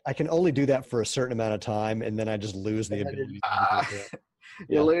 I can only do that for a certain amount of time, and then I just lose the ability to do it.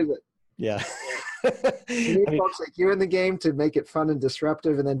 You lose it. Yeah. You need folks like you in the game to make it fun and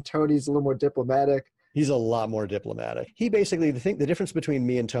disruptive, and then Tony's a little more diplomatic. He's a lot more diplomatic. He basically, the difference between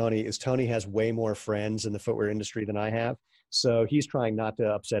me and Tony is Tony has way more friends in the footwear industry than I have. So he's trying not to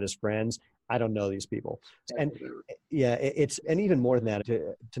upset his friends. I don't know these people. And yeah, and even more than that,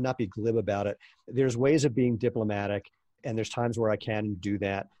 to not be glib about it, there's ways of being diplomatic, and there's times where I can do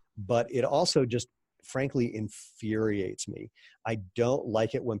that, but it also just frankly infuriates me. I don't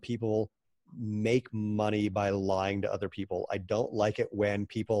like it when people make money by lying to other people. I don't like it when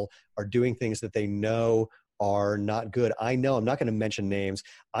people are doing things that they know are not good. I know, I'm not going to mention names.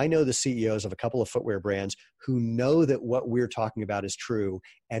 I know the CEOs of a couple of footwear brands who know that what we're talking about is true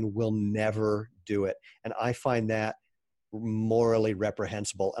and will never do it. And I find that morally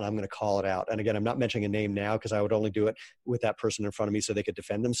reprehensible, and I'm going to call it out. And again, I'm not mentioning a name now because I would only do it with that person in front of me so they could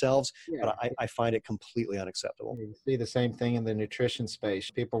defend themselves. Yeah. But I find it completely unacceptable. You see the same thing in the nutrition space.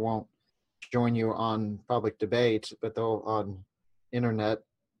 People won't join you on public debates, but they'll on internet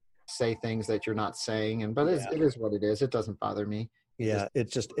say things that you're not saying. But it is what it is. It doesn't bother me. Yeah,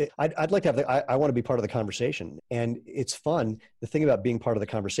 it's just, I'd like to have, I want to be part of the conversation, and it's fun. The thing about being part of the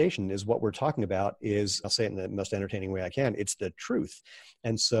conversation is what we're talking about is, I'll say it in the most entertaining way I can, it's the truth.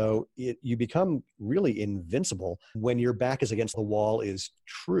 And so you become really invincible when your back is against the wall is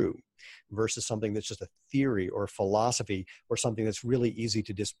true versus something that's just a theory or philosophy or something that's really easy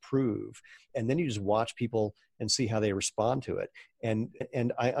to disprove. And then you just watch people and see how they respond to it. And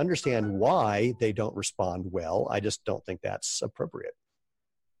I understand why they don't respond well. I just don't think that's appropriate.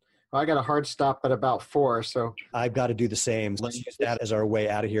 Well, I got a hard stop at about 4, so I've got to do the same. Let's use that as our way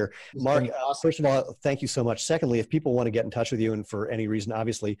out of here. Mark, first of all, thank you so much. Secondly, if people want to get in touch with you and for any reason,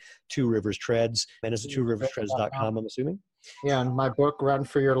 obviously, Two Rivers Treads, and it's tworiverstreads.com, I'm assuming? Yeah, and my book, Run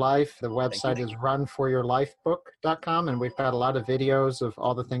for Your Life, the website is runforyourlifebook.com, and we've got a lot of videos of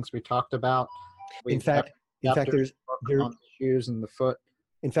all the things we talked about. In fact, there's on the shoes and the foot.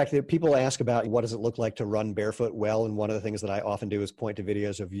 In fact, people ask about what does it look like to run barefoot well, and one of the things that I often do is point to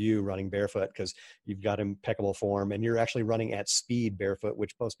videos of you running barefoot because you've got impeccable form and you're actually running at speed barefoot,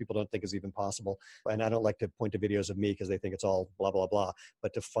 which most people don't think is even possible. And I don't like to point to videos of me because they think it's all blah, blah, blah,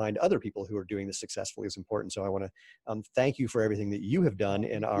 but to find other people who are doing this successfully is important. So I want to thank you for everything that you have done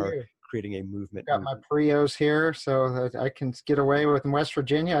and are creating a movement. Got my Prios here so that I can get away with in West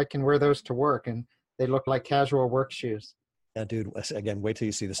Virginia. I can wear those to work and they look like casual work shoes. Yeah, dude, again, wait till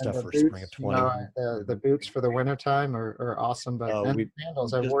you see the stuff for spring of 20. The boots for the wintertime are awesome, but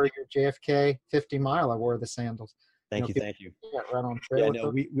sandals. I wore your JFK 50 mile. I wore the sandals. Thank you. Right on trail.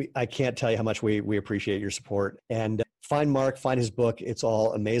 Yeah, no, I can't tell you how much we appreciate your support. And find Mark, find his book. It's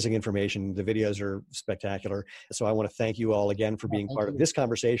all amazing information. The videos are spectacular. So I want to thank you all again for being part of this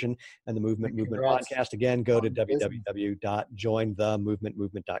conversation and the Movement podcast. Again, go to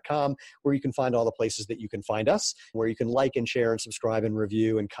www.jointhemovementmovement.com where you can find all the places that you can find us, where you can like and share and subscribe and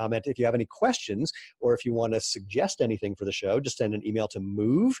review and comment. If you have any questions or if you want to suggest anything for the show, just send an email to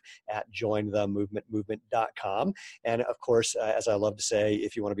move@jointhemovementmovement.com. And of course, as I love to say,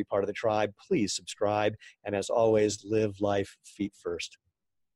 if you want to be part of the tribe, please subscribe. And as always, live life feet first.